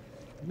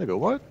 Nigga,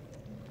 what?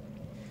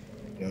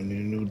 She don't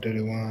need a new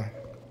titty wine.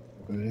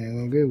 Because she ain't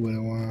gonna get with it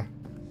wine.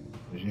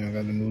 If she ain't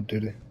got the new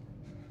titty.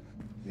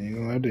 She ain't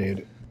gonna have to hit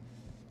it.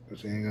 Because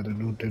she ain't got the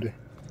new titty.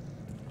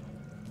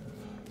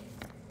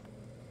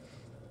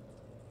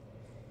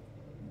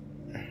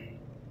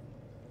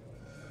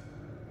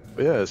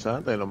 But yeah,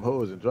 son, I think them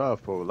hoes and drive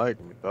for like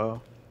me,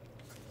 dog.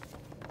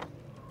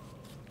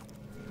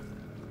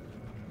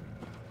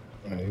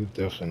 Man, you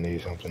definitely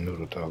need something new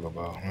to talk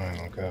about. I ain't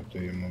gonna cap to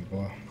you, my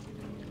boy.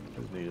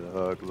 Just need a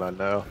hug right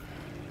now.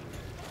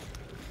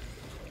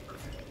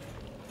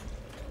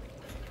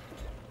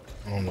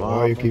 I don't know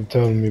why you Mama. keep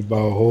telling me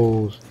about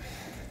hoes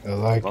that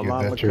like My you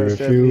mama that you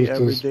cuss at me refuse to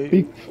every day.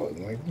 speak for.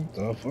 Like, what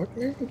the fuck,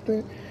 nigga? What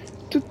the,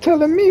 just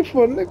telling me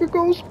for a nigga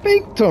go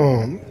speak to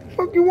him. What the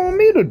fuck you want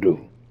me to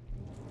do?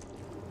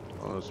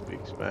 I don't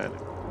speak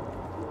Spanish.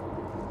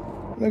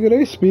 Nigga,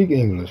 they speak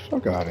English.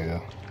 Fuck out of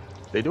here.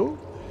 They do?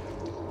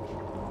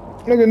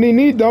 Nigga,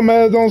 Nene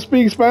dumbass don't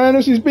speak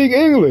Spanish. She speak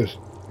English.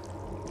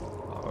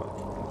 Uh,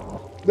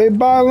 They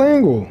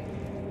bilingual.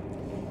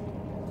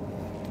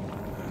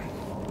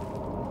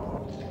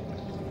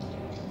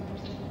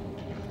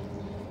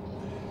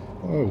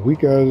 Oh,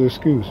 weak ass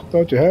excuse.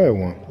 Thought you had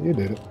one. You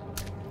did it.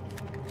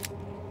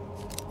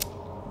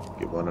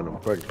 get one of them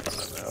pregnant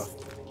right now.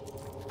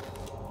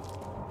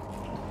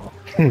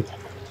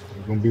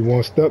 You're gonna be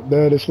one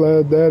stepdaddy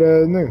slash dad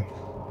ass nigga.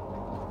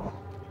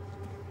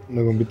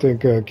 They're gonna be taking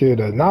care of a kid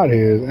that's not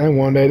his and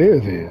one that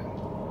is his.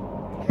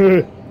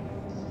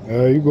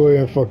 You go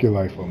ahead and fuck your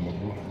life up, my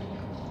boy.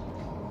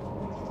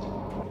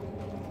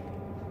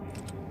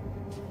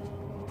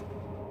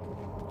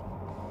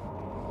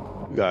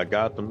 You got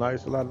Gotham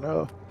Knights right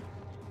now?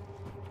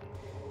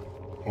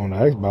 On the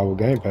Xbox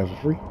Game Pass for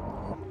free.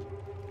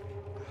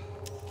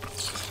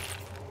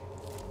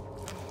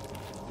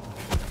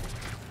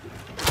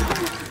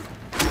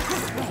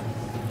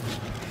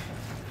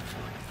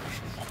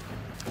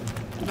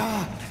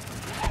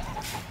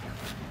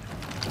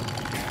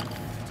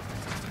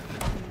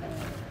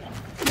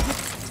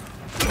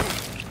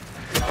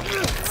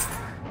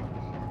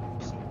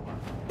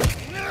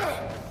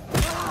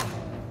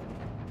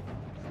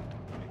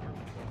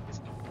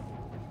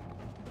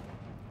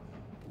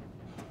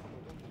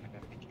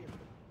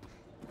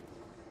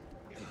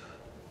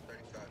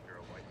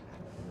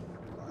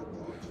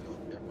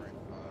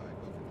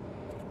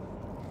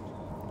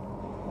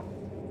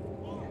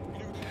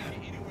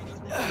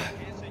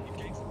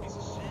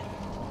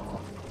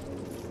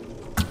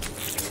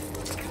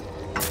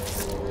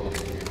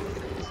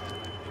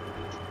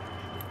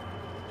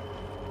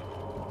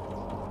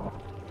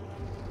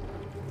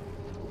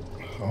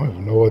 I don't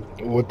even know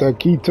what that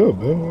key took,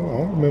 man. I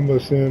don't remember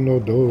seeing no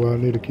door where I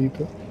need a key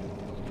to.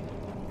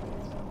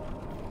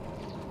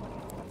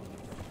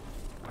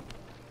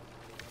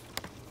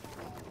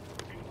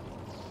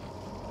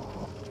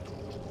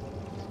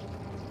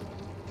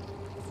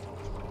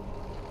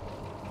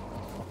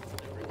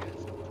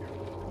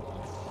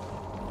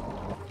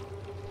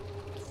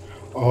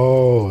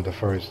 Oh, the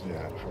first train.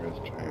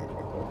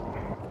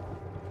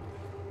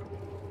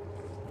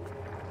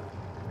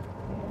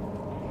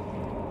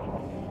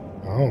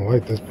 I don't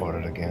like this part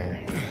of the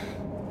game.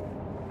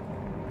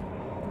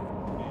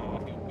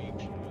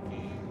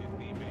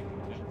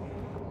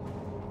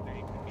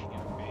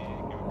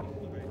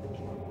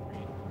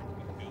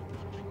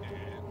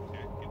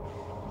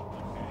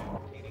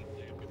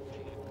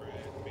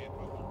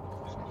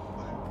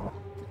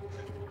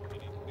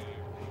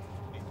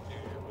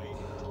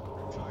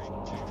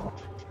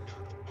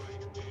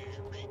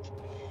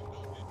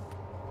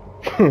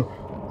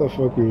 What the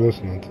fuck you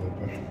listening to,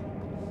 bro?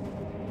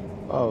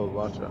 Oh,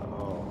 watch a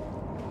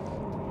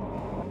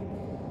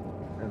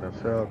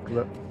NFL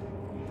clip.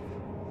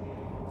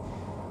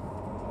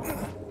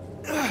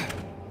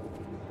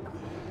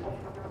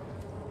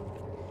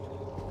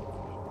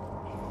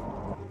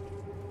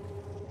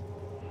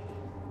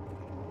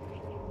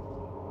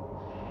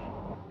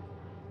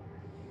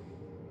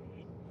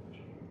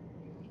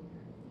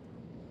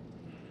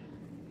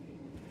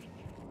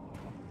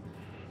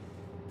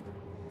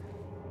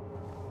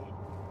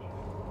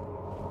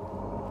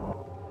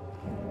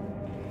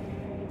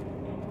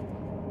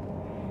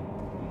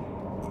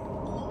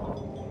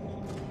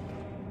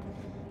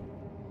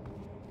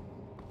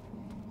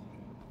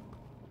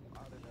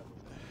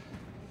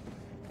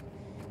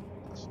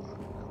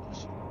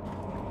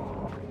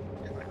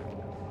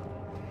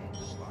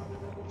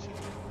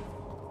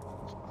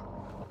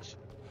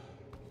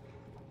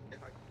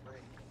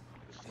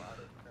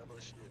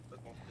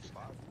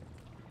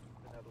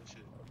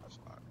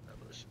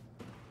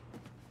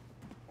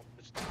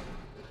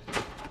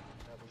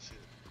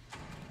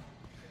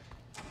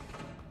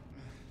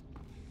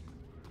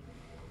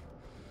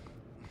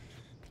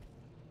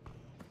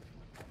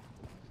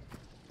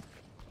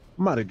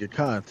 I'm about to get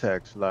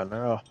contacts right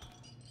now.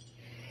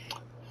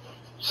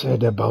 Said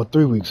that about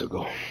 3 weeks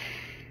ago.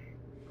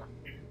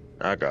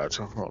 I got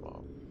you. Hold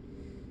on.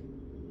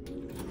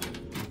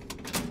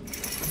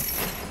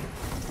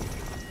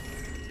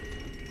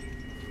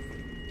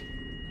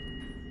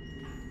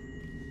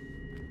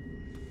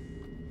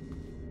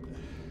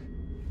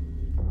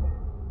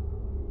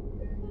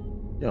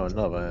 You don't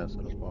never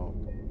answer the phone.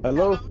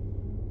 Hello?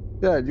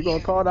 Yeah, you gonna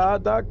call the eye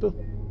doctor?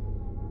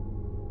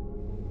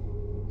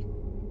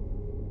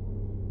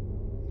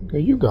 Okay,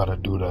 you gotta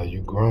do that,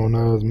 you grown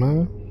ass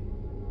man.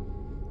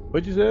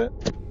 What you said?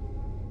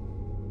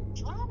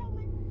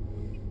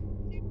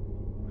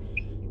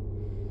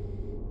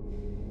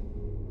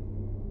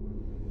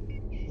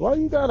 Why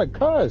you gotta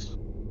cuss?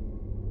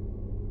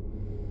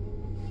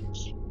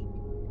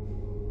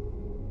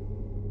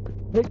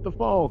 Take the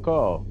phone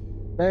call.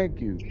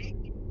 Thank you.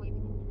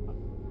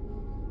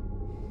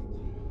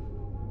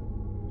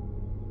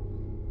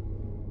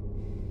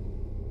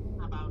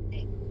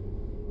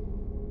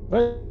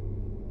 Where's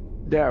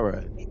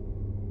Darren?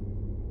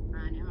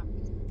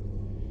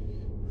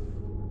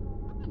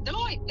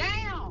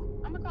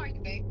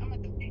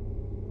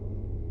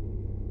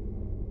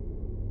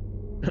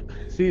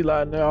 See,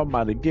 like now I'm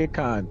about to get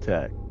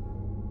contact.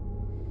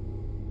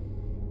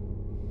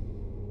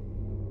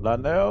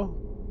 Lionel?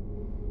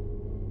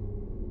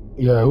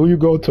 Yeah, who you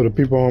go to? The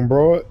people on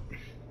Broad?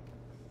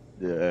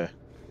 Yeah. Yeah,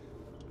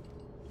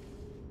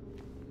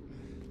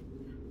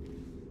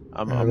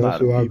 I'm that's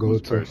not a who I go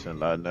people's to. person,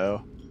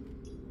 Lionel.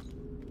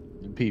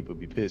 Them people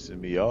be pissing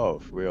me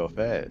off real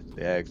fast.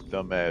 They ask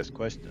dumbass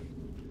questions.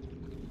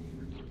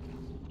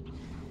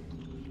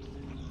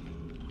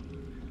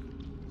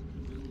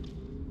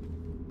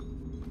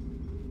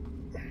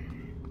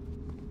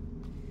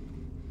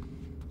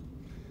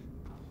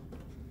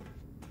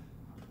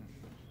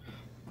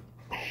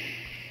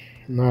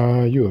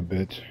 Nah, you a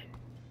bitch.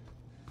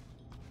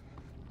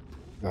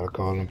 Gotta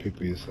call them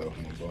people yourself,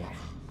 my boy.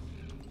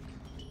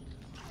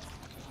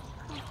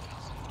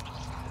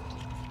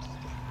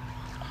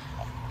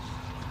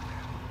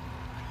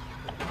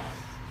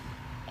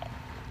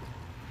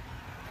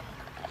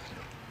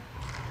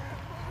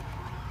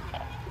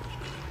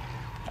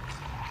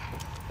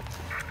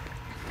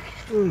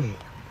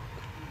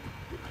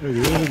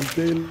 Nigga, end of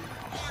the day,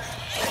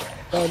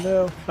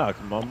 Lionel. Nah,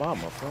 'cause my mom,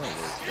 my phone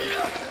works better.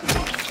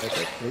 At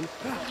that place.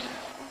 I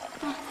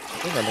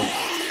think I know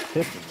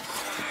Tiffany.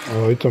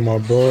 Oh, you talking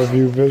about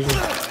Broadview Vision?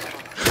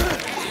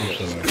 I'm Yeah.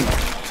 sorry.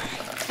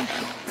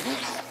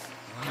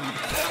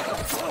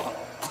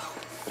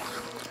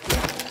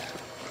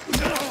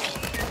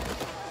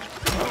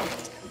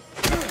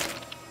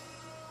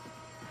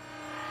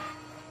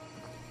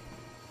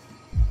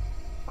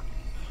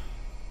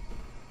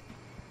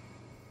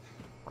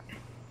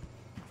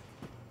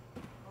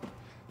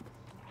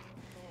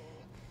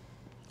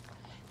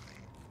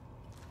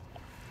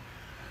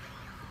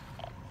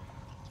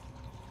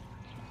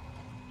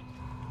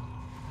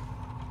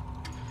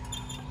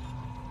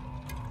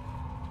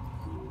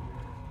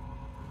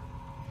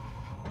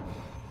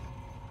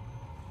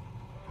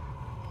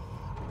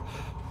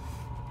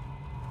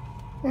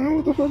 Man,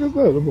 what the fuck is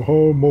that? I'm a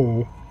whole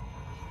mole.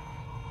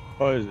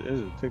 Oh, it's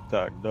a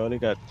TikTok, though. They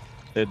got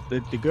the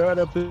girl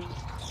that put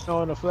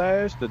on the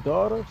Flash, the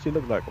daughter. She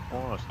looked like a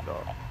porn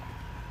star.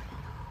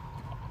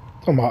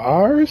 Talking about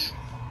Iris?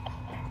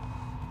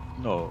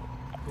 No,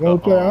 You the wanna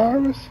play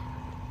Iris?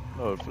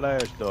 no, the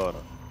Flash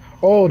daughter.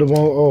 Oh, the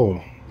one,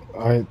 oh.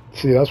 I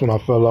see, that's when I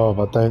fell off,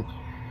 I think.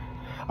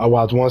 I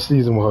watched one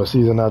season with her.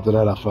 Season after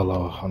that, I fell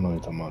off. I know what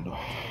you're talking about, though.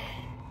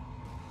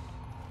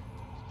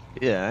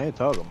 Yeah, I ain't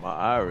talking about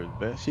Iris,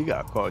 man. She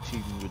got caught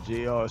cheating with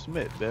J.R.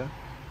 Smith, man.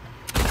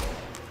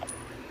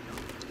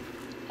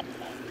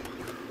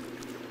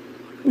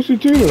 Who she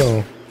cheated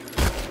on?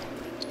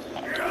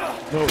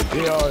 No,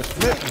 J.R.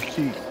 Smith was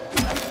cheating.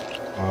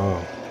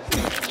 Oh.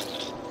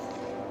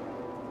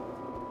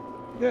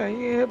 Yeah, you ain't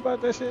hear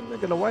about that shit,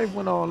 nigga. The wife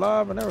went on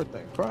live and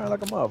everything, crying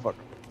like a motherfucker.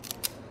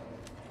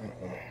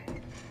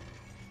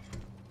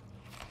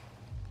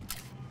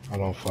 I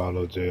don't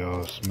follow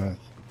J.R. Smith.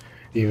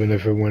 Even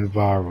if it went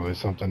viral, it's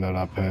something that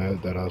I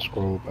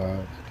scroll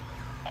past.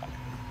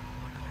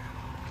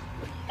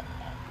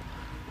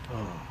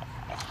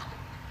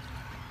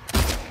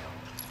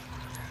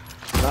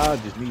 Now I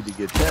just need to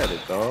get tatted,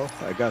 dog.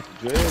 I got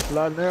the dreads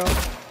lot now.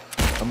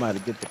 I'm about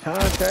to get the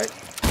contact.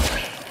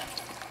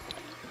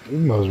 You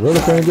must really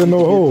can't get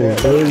no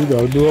hoes, bro. You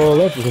gotta do all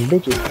that for some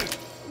bitches.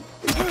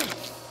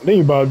 Then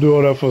you about to do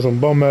all that for some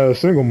bum ass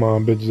single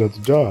mom bitches at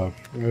the job.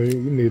 You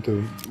need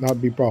to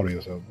not be proud of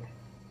yourself, bro.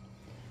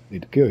 You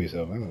need to kill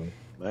yourself. I don't know.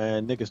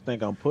 Man, niggas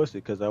think I'm pussy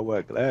because I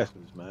wear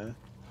glasses, man.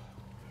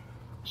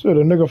 Shit, a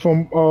nigga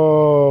from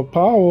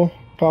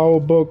Power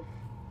Book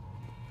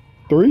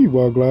 3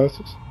 wear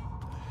glasses.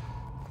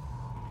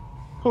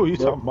 Who you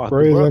talking about, the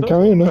Raising brother?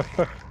 Canaan.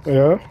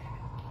 Yeah.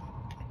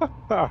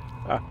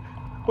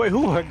 Wait,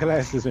 who wear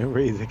glasses and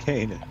Raising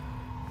Canaan?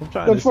 I'm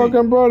trying The to see.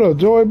 fucking brother,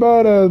 Joey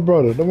Badass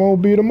brother. The one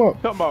who beat him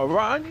up. Talking about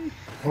Ronnie?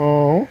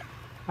 Oh.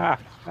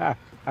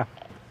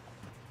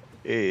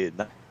 Yeah,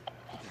 nah,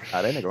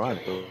 that nigga Ronnie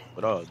threw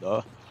it all,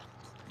 dog.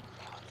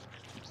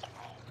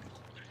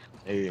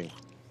 Hey,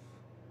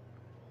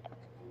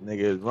 nigga,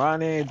 it's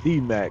Ronnie and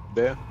D-Mac,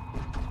 man.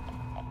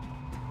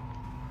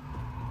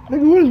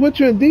 Nigga, what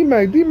you in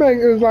D-Mac? D-Mac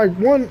is like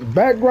one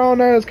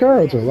background ass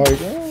character. Like,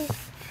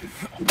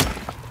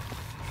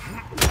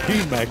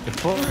 D-Mac, the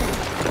fuck?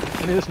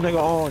 This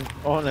nigga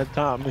on that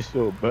time is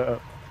so bad.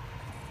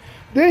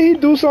 Did he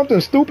do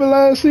something stupid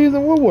last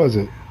season? What was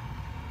it?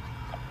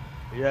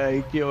 Yeah,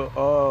 he killed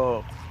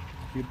your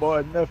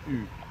boy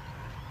nephew.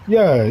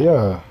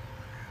 Yeah.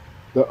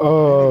 The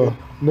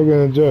That nigga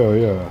nigga in jail,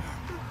 yeah.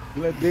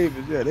 Glenn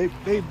Davis, yeah, they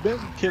been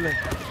killing.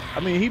 I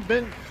mean, he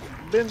been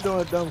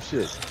doing dumb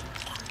shit.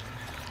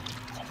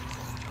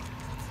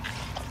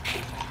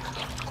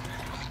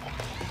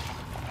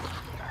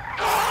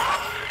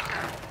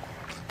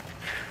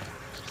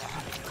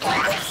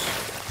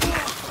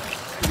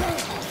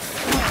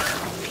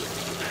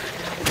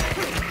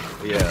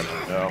 Yeah,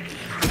 no.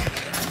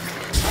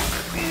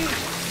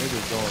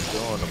 Niggas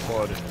doing the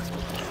party.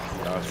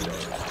 Y'all show.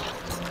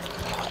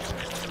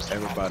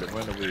 Everybody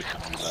run away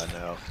from me right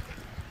now.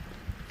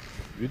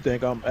 You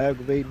think I'm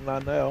aggravating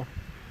right now?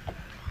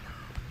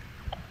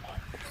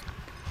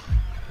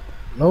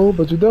 No,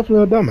 but you're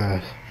definitely a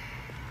dumbass.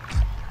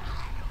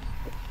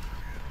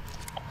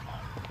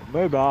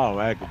 Maybe I don't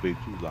aggravate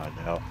you right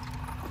now.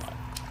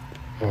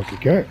 Fuck, you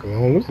can't, cause I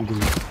don't listen to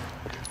you.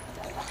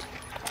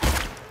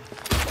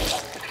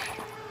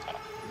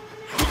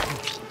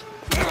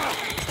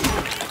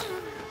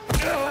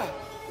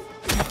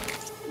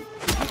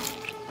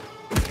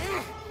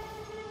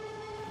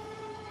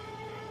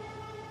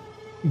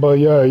 But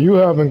yeah, you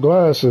having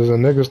glasses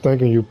and niggas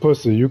thinking you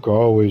pussy, you can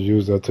always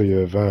use that to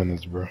your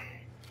advantage, bro.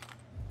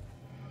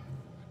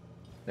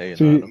 Hey,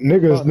 See, nah,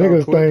 don't talk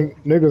now,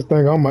 quick. niggas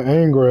think I'm an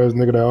angry ass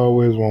nigga that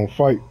always won't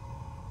fight.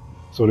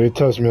 So they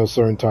touch me a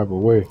certain type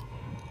of way.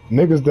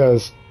 Niggas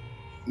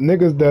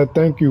that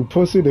think you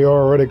pussy, they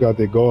already got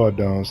their guard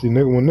down. See,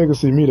 when niggas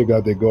see me, they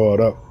got their guard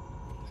up.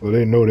 So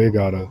they know they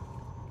gotta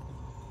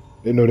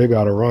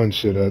run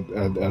shit at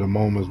a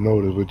moment's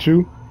notice. With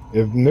you,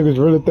 if niggas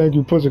really think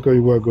you pussy because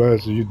you wear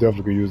glasses, you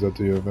definitely could use that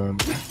to your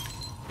advantage.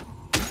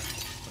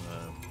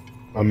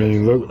 I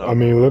mean,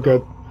 look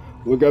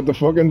at the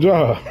fucking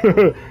job.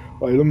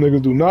 Like, them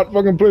niggas do not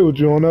fucking play with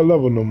you on that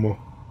level no more.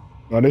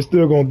 Now, they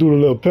still gonna do the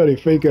little petty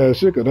fake ass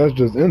shit, cause that's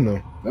just in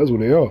them. That's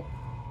what they are.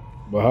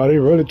 But how they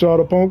really try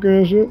to punk you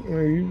and shit,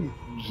 man,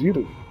 you see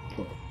the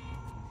fuck.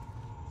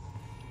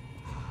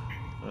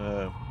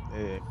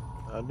 Yeah,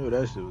 I knew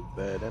that shit was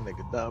bad. That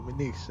nigga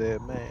Dominique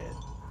said, man,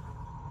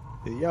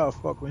 if y'all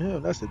fuck with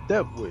him, that's a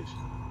death wish.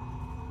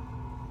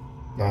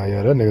 Nah,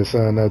 yeah, that nigga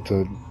saying that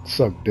to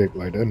suck dick.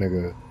 Like, that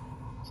nigga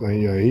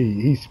saying, yeah,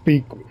 he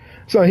speak.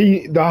 So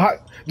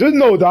just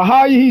know, the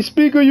higher he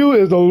speak of you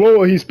is the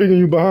lower he speaking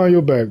you behind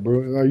your back, bro.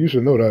 Like, you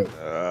should know that.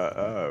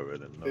 I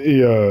already know.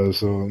 Yeah,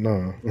 so,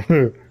 nah.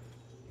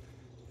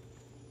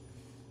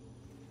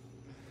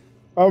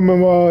 I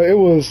remember it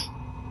was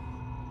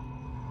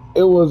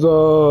I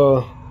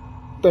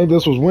think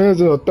this was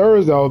Wednesday or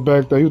Thursday. I was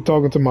back there. He was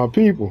talking to my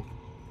people,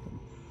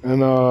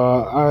 and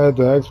I had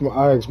to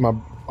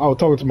I was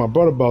talking to my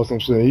brother about some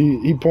shit.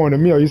 He pointed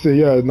me out. He said,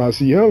 "Yeah, now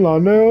see him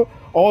now.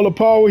 All the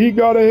power he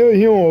got in here,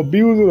 he don't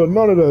abuse it or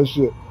none of that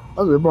shit."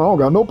 I said, "Bro, I don't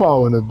got no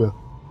power in this bitch."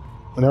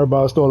 And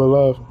everybody started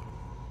laughing,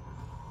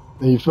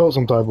 and he felt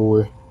some type of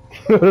way.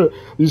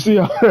 You see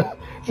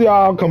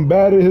how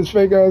combative his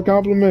fake ass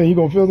compliment? He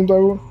gonna feel some type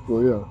of way?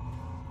 Well, yeah.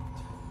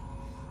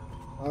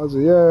 I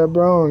said, yeah,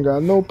 bro, I ain't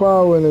got no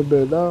power in it,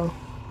 bitch, dog.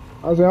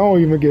 I said, I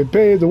don't even get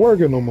paid to work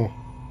it no more.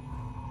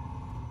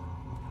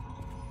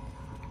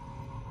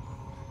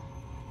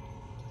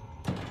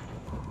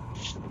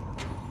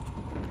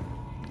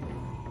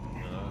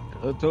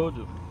 I told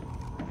you,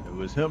 it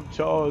was him,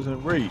 Charles,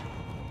 and Ray.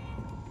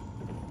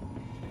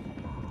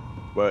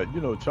 But,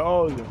 you know,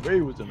 Charles and Ray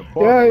was in the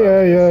parking lot.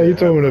 Yeah. You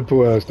told me that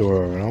poor ass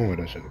story, man. I don't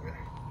want that shit again.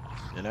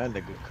 And that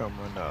nigga come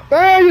run out.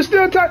 Hey, you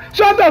still talking?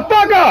 Shut the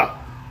fuck up!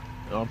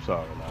 No, I'm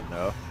sorry, not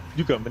now.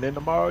 You coming in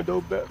tomorrow,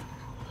 though, bet?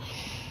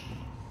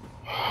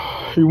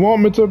 You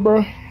want me to,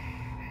 bro?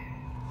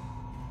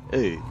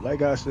 Hey,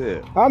 like I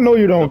said. I know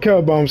you don't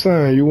care, but I'm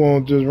saying you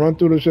won't just run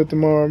through the shit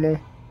tomorrow, man.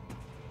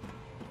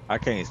 I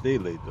can't stay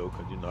late, though,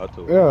 because, you know, I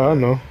told you. Yeah, I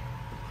know.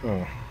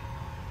 Oh.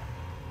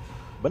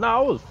 But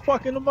now I was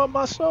fucking them up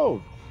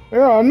myself.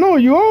 Yeah, I know.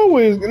 You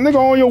always, nigga,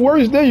 on your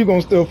worst day, you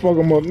gonna still fuck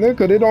them up, nigga,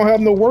 because they don't have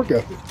no work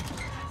ethic.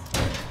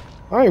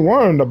 I ain't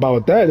worrying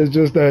about that. It's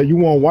just that you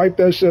want to wipe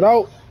that shit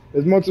out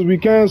as much as we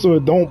can so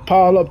it don't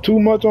pile up too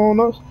much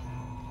on us.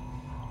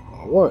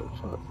 What?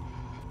 Fuck.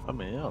 I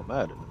mean, it don't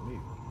matter to me.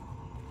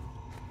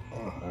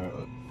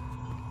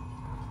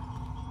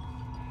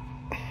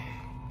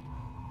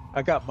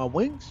 I got my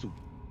wingsuit.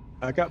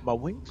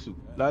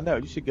 Now,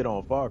 you should get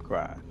on Far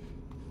Cry.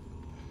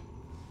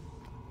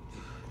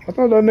 I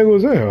thought that nigga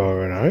was in here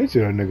already. I ain't see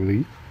that nigga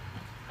leave.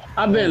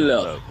 I been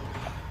left.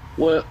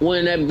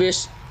 When that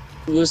bitch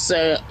was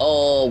saying,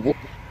 the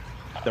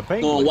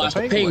penguin. Watch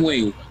the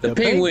penguin.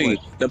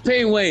 The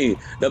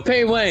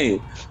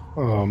penguin.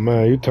 Oh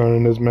man, you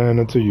turning this man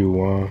into you,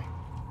 Juan.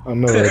 I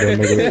never heard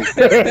that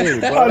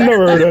nigga. I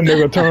never heard that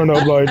nigga turn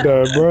up like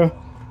that, bro.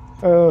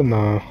 Hell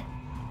nah.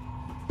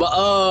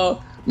 But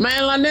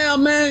man, like now,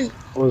 man.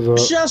 What's up?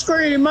 Shut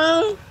screen,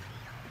 man.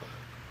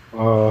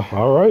 All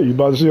right. You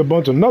about to see a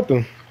bunch of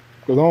nothing,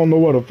 cause I don't know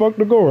where the fuck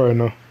to go right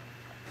now.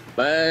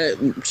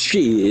 Man,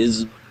 shit,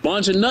 it's a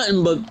bunch of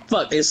nothing but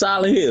fuck. It's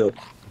Silent Hill.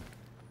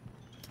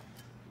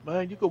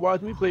 Man, you could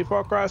watch me play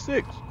Far Cry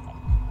 6.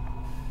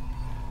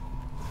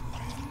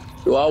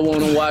 Do I want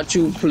to watch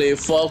you play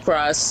Far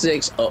Cry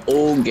 6, a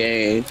old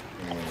game?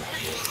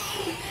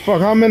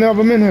 Fuck, how many of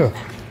them in here?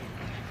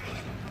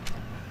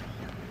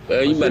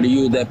 Well, you better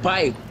use that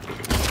pipe.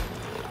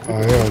 Oh,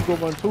 yeah. Go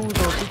on 2s on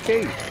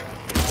 2K.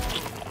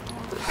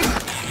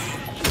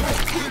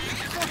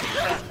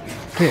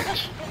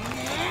 Bitch.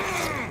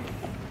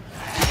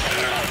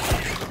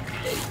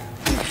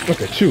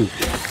 Look at you,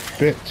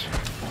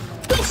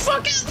 bitch. The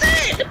fuck is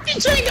that? The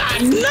bitch ain't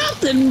got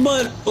nothing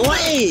but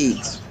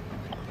legs.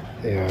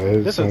 Yeah,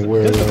 it's This some is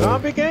weird. a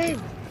zombie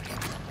game?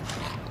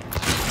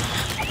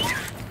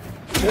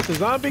 This a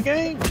zombie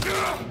game?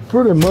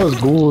 Pretty much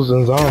ghouls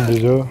and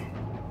zombies, yo.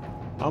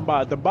 I'm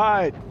about to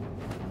buy it.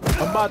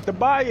 I'm about to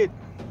buy it.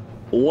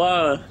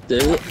 Why?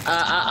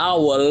 I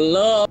would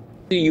love to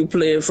see you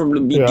play it from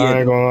the Yeah, I ain't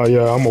beginning. gonna lie.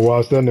 Yeah, I'm gonna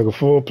watch that nigga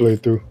full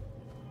playthrough.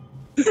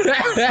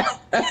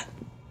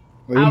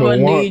 You I'm know, gonna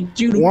need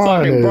you to one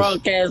fucking is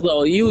broadcast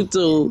on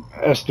YouTube.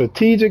 a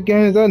strategic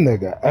games. That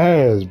nigga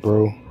ass,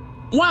 bro.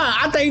 Why?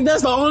 I think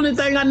that's the only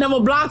thing I never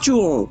blocked you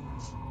on.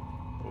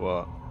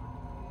 What?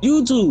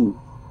 YouTube.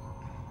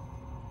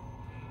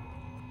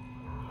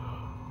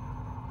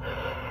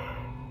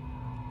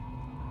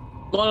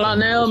 Going on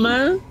now,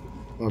 man.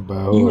 My bad.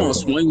 You Hold wanna on.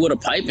 swing with a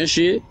pipe and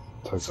shit?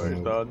 Touch Sorry,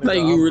 me. dog, I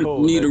think nigga, you I'm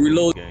cold need at to this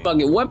reload game.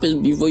 fucking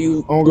weapons before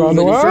you I don't got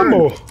move no any further.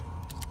 ammo.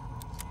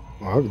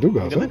 Oh, I do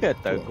got Nigga, some. look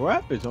at the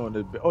graphics on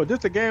this. Oh,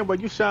 this a game where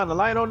you shine the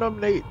light on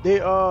them, they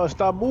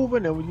stop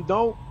moving, and when you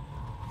don't,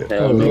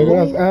 Hell Oh, no.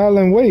 nigga, that's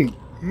Alan Wake.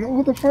 No,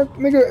 what the fuck,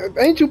 nigga?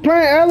 Ain't you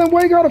playing Alan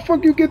Wake? How the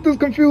fuck you get this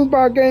confused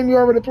by a game you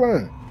already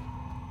playing?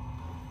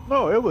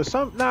 no, it was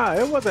some. Nah,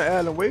 it wasn't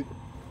Alan Wake.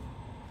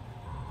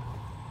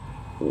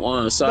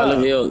 One Silent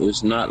Nah. Hill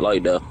is not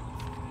like that.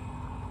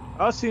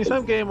 I seen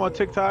some game on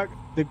TikTok.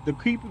 The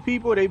creepy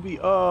people, they be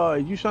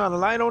you shine a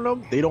light on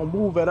them, they don't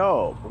move at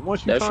all. But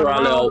once you That's turn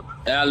around,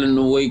 probably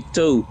Alan Wake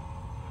too.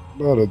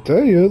 About to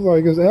tell you, it's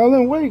like it's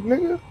Alan Wake,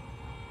 nigga.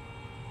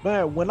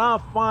 man, when I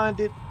find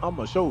it,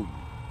 I'ma show you.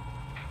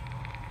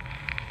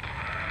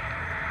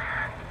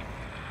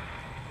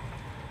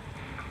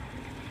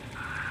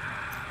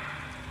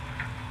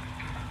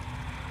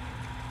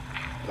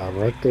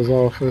 Director's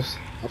office.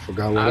 I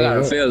forgot what I got a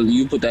that is. feeling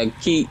you put that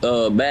key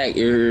back in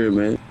here,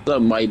 man.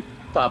 Something might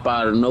pop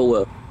out of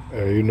nowhere.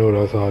 Yeah, you know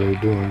that's how they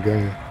do in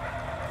game.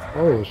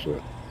 Oh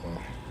shit.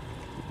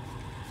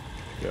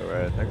 Yeah,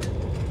 right, nigga.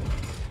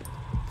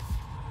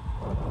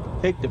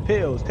 Take the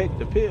pills, take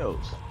the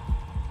pills.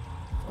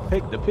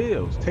 Take the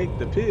pills, take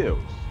the pills.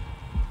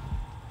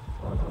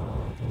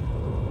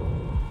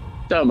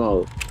 Come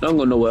on, don't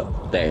go nowhere.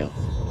 Damn.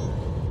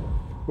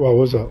 Well,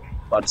 what's up?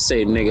 About to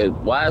say, nigga,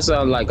 why it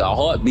sound like a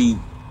heartbeat?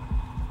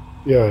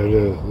 Yeah, it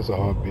is. It's a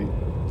heartbeat.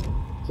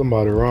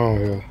 Somebody wrong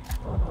here.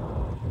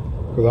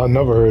 Cause I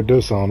never heard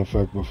this sound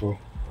effect before.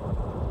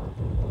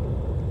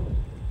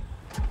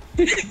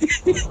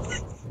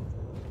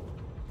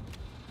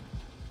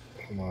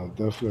 Somebody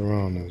definitely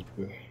wrong this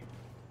bitch.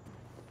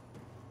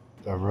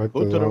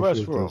 Director's to the office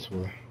restroom. this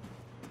way.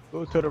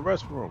 Go to the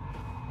restroom.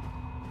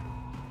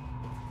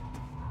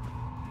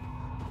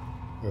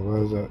 Hey,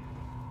 where's that?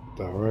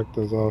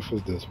 Director's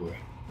office this way.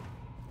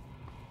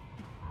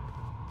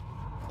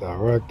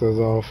 Director's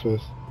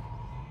office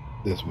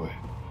this way.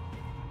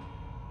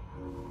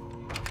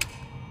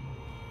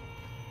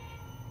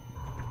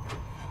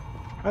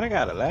 I done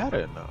got a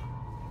ladder now.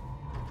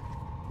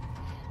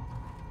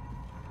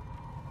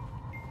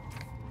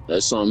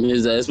 That's something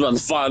his ass about to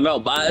find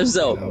out by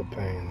himself. No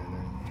pain in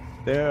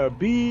it. There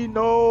be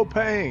no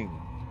pain.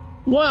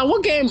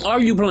 What game are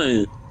you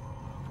playing?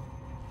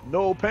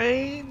 No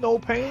pain, no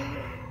pain.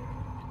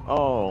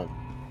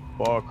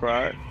 Far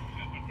Cry.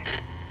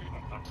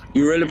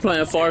 You really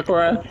playing Far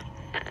Cry?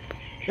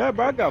 Yeah,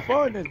 bro, I got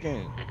far in this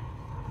game.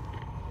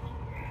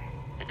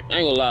 I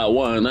ain't gonna lie,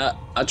 one,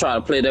 I tried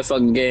to play that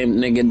fucking game,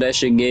 nigga, that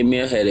shit gave me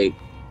a headache.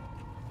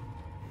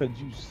 Cause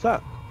you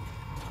suck.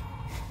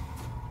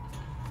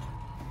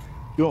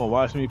 You wanna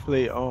watch me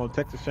play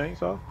Texas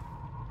Chainsaw?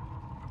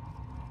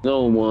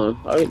 No, one,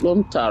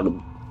 I'm tired of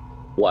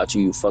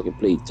watching you fucking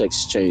play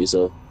Texas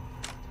Chainsaw.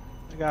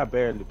 Nigga, I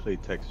barely play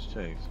Texas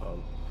Chainsaw.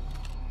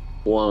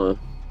 One,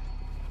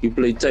 you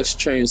play Texas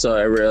Chainsaw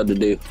every other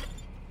day.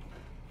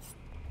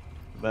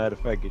 Matter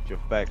of fact, get your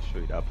facts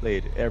straight. I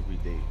played it every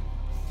day.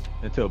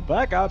 Until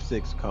Black Ops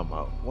 6 come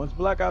out. Once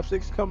Black Ops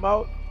 6 come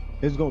out,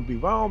 it's gonna be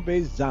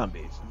round-based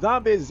zombies.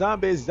 Zombies.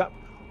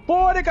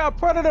 Boy, they got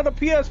Predator, the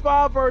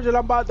PS5 version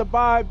I'm about to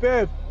buy,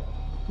 Biff.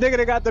 Nigga,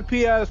 they got the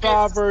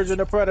PS5 version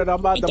of Predator I'm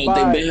about to I buy.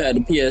 thought they been had the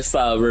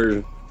PS5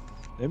 version.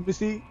 Let me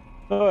see.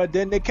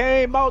 Then they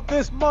came out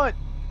this month.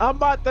 I'm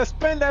about to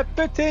spend that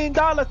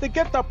 $15 to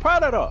get the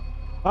Predator.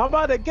 I'm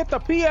about to get the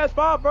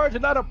PS5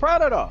 version of the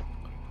Predator.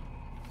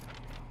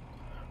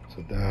 It's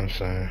a damn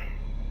shame.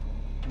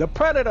 The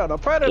Predator.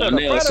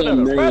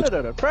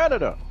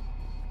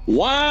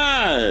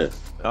 Why?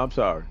 I'm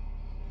sorry.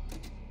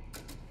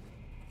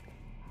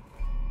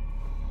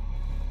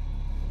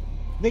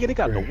 Nigga, they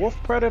got the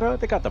wolf predator.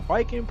 They got the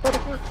Viking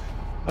predator.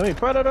 I mean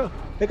predator.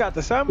 They got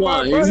the samurai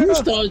Why? If you predator.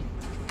 start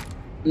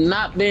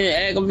not being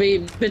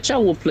aggravated, bitch, I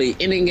will play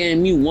any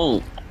game you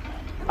want.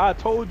 I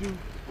told you,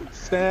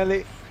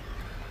 Stanley.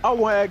 I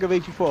won't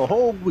aggravate you for a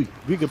whole week.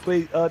 We can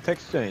play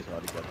Texas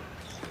Chainsaw together.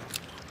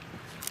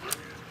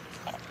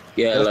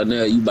 Yeah, That's like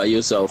now you by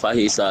yourself. I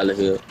hate Silent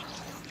Hill.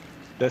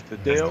 that's the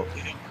deal.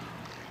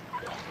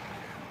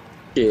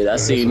 Shit, I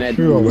There's a seen that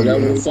few of them. whatever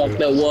the Man. fuck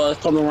that was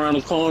coming around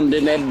the corner,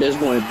 then that bitch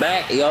went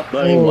back. Yup,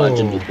 I ain't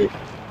watching Oh. it.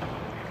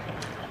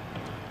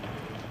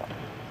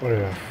 Oh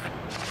yeah.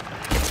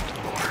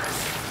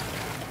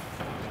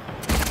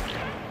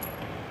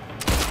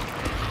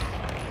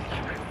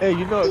 Hey,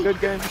 you know a good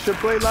game you should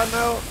play right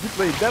now? You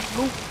play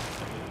Deathloop?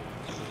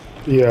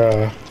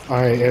 Yeah,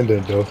 I ain't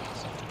ended though.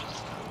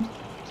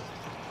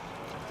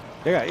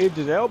 They got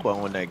Idris Elba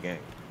on that game.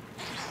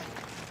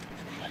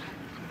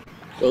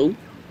 Oh,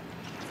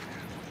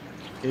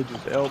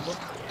 Idris Elba.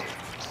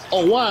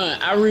 oh, why?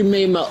 I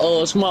remade my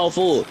small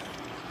Ford.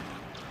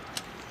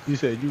 You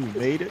said you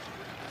made it.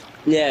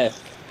 Yeah,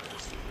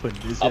 Put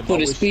this I in my put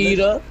the wish speed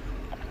list. up.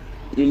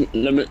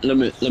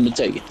 Let me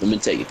take it. Let me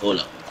take it. Hold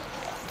up.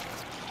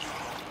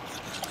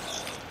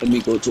 Let me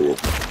go to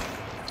it.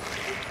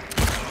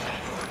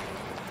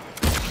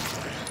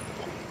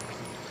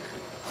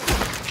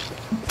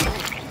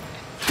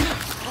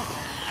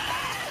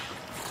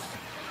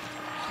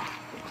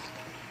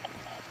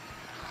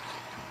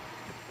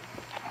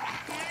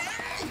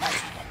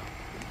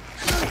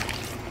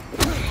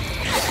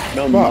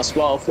 No, my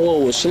small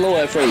Ford was slow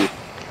at first.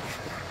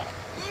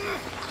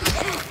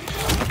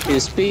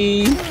 His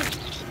speed,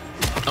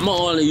 I'm gonna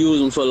only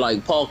use him for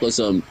like park or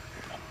something.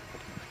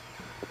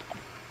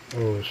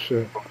 Oh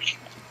shit.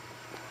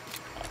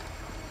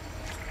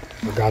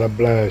 I gotta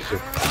blast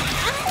it.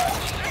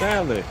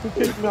 Stanley, who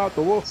kicked me out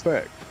the wolf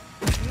pack?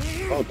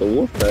 Oh, the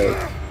wolf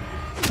bag.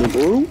 The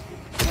brew?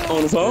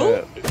 On the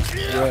phone?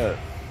 Yeah.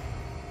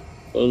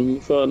 Let me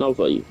find out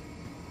for you.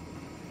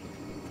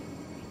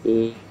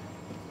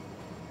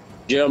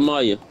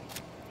 Jeremiah.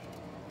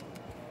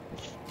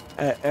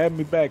 Add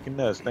me back in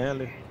there,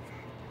 Stanley.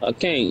 I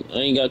can't. I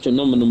ain't got your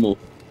number no more.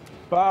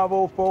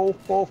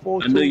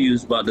 504-442. I knew you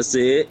was about to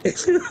say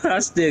it. I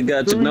still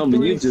got your number.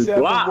 You just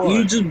blocked.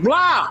 You 3371. just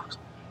blocked.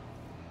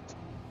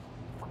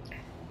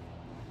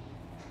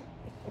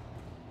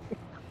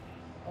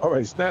 All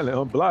right, Stanley,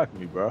 unblock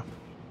me, bro.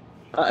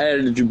 I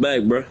added you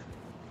back, bro.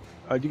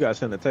 You gotta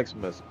send a text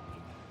message.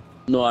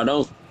 No, I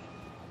don't.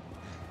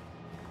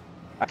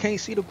 I can't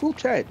see the group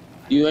chat.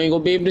 You ain't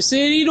gonna be able to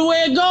see it either way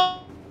it go.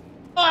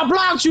 I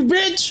blocked you,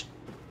 bitch.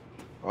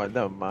 All right,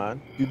 never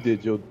mind. You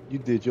did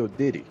your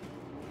ditty.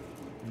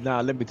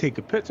 Now let me take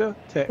a picture.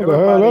 Tell What the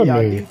hell everybody that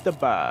y'all mean? need to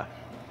buy.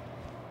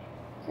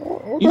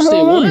 What You the said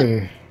hell that what?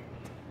 mean?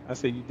 I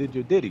said you did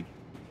your ditty.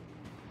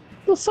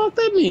 The fuck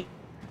that mean?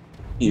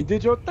 You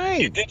did your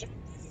thing.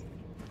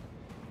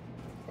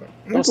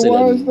 Don't Nigga, say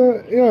why that. is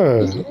that?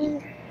 Yeah.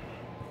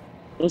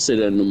 Don't say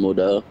that no more,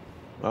 dog.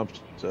 I'm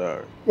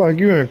sorry. Like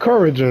you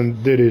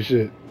encouraging Diddy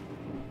shit.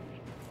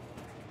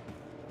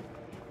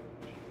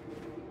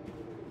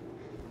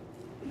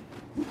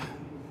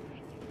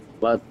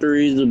 My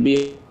threes will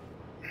be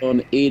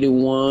on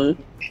 81.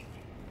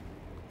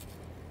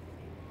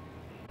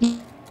 I'm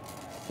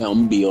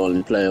gonna be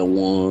on playing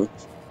one.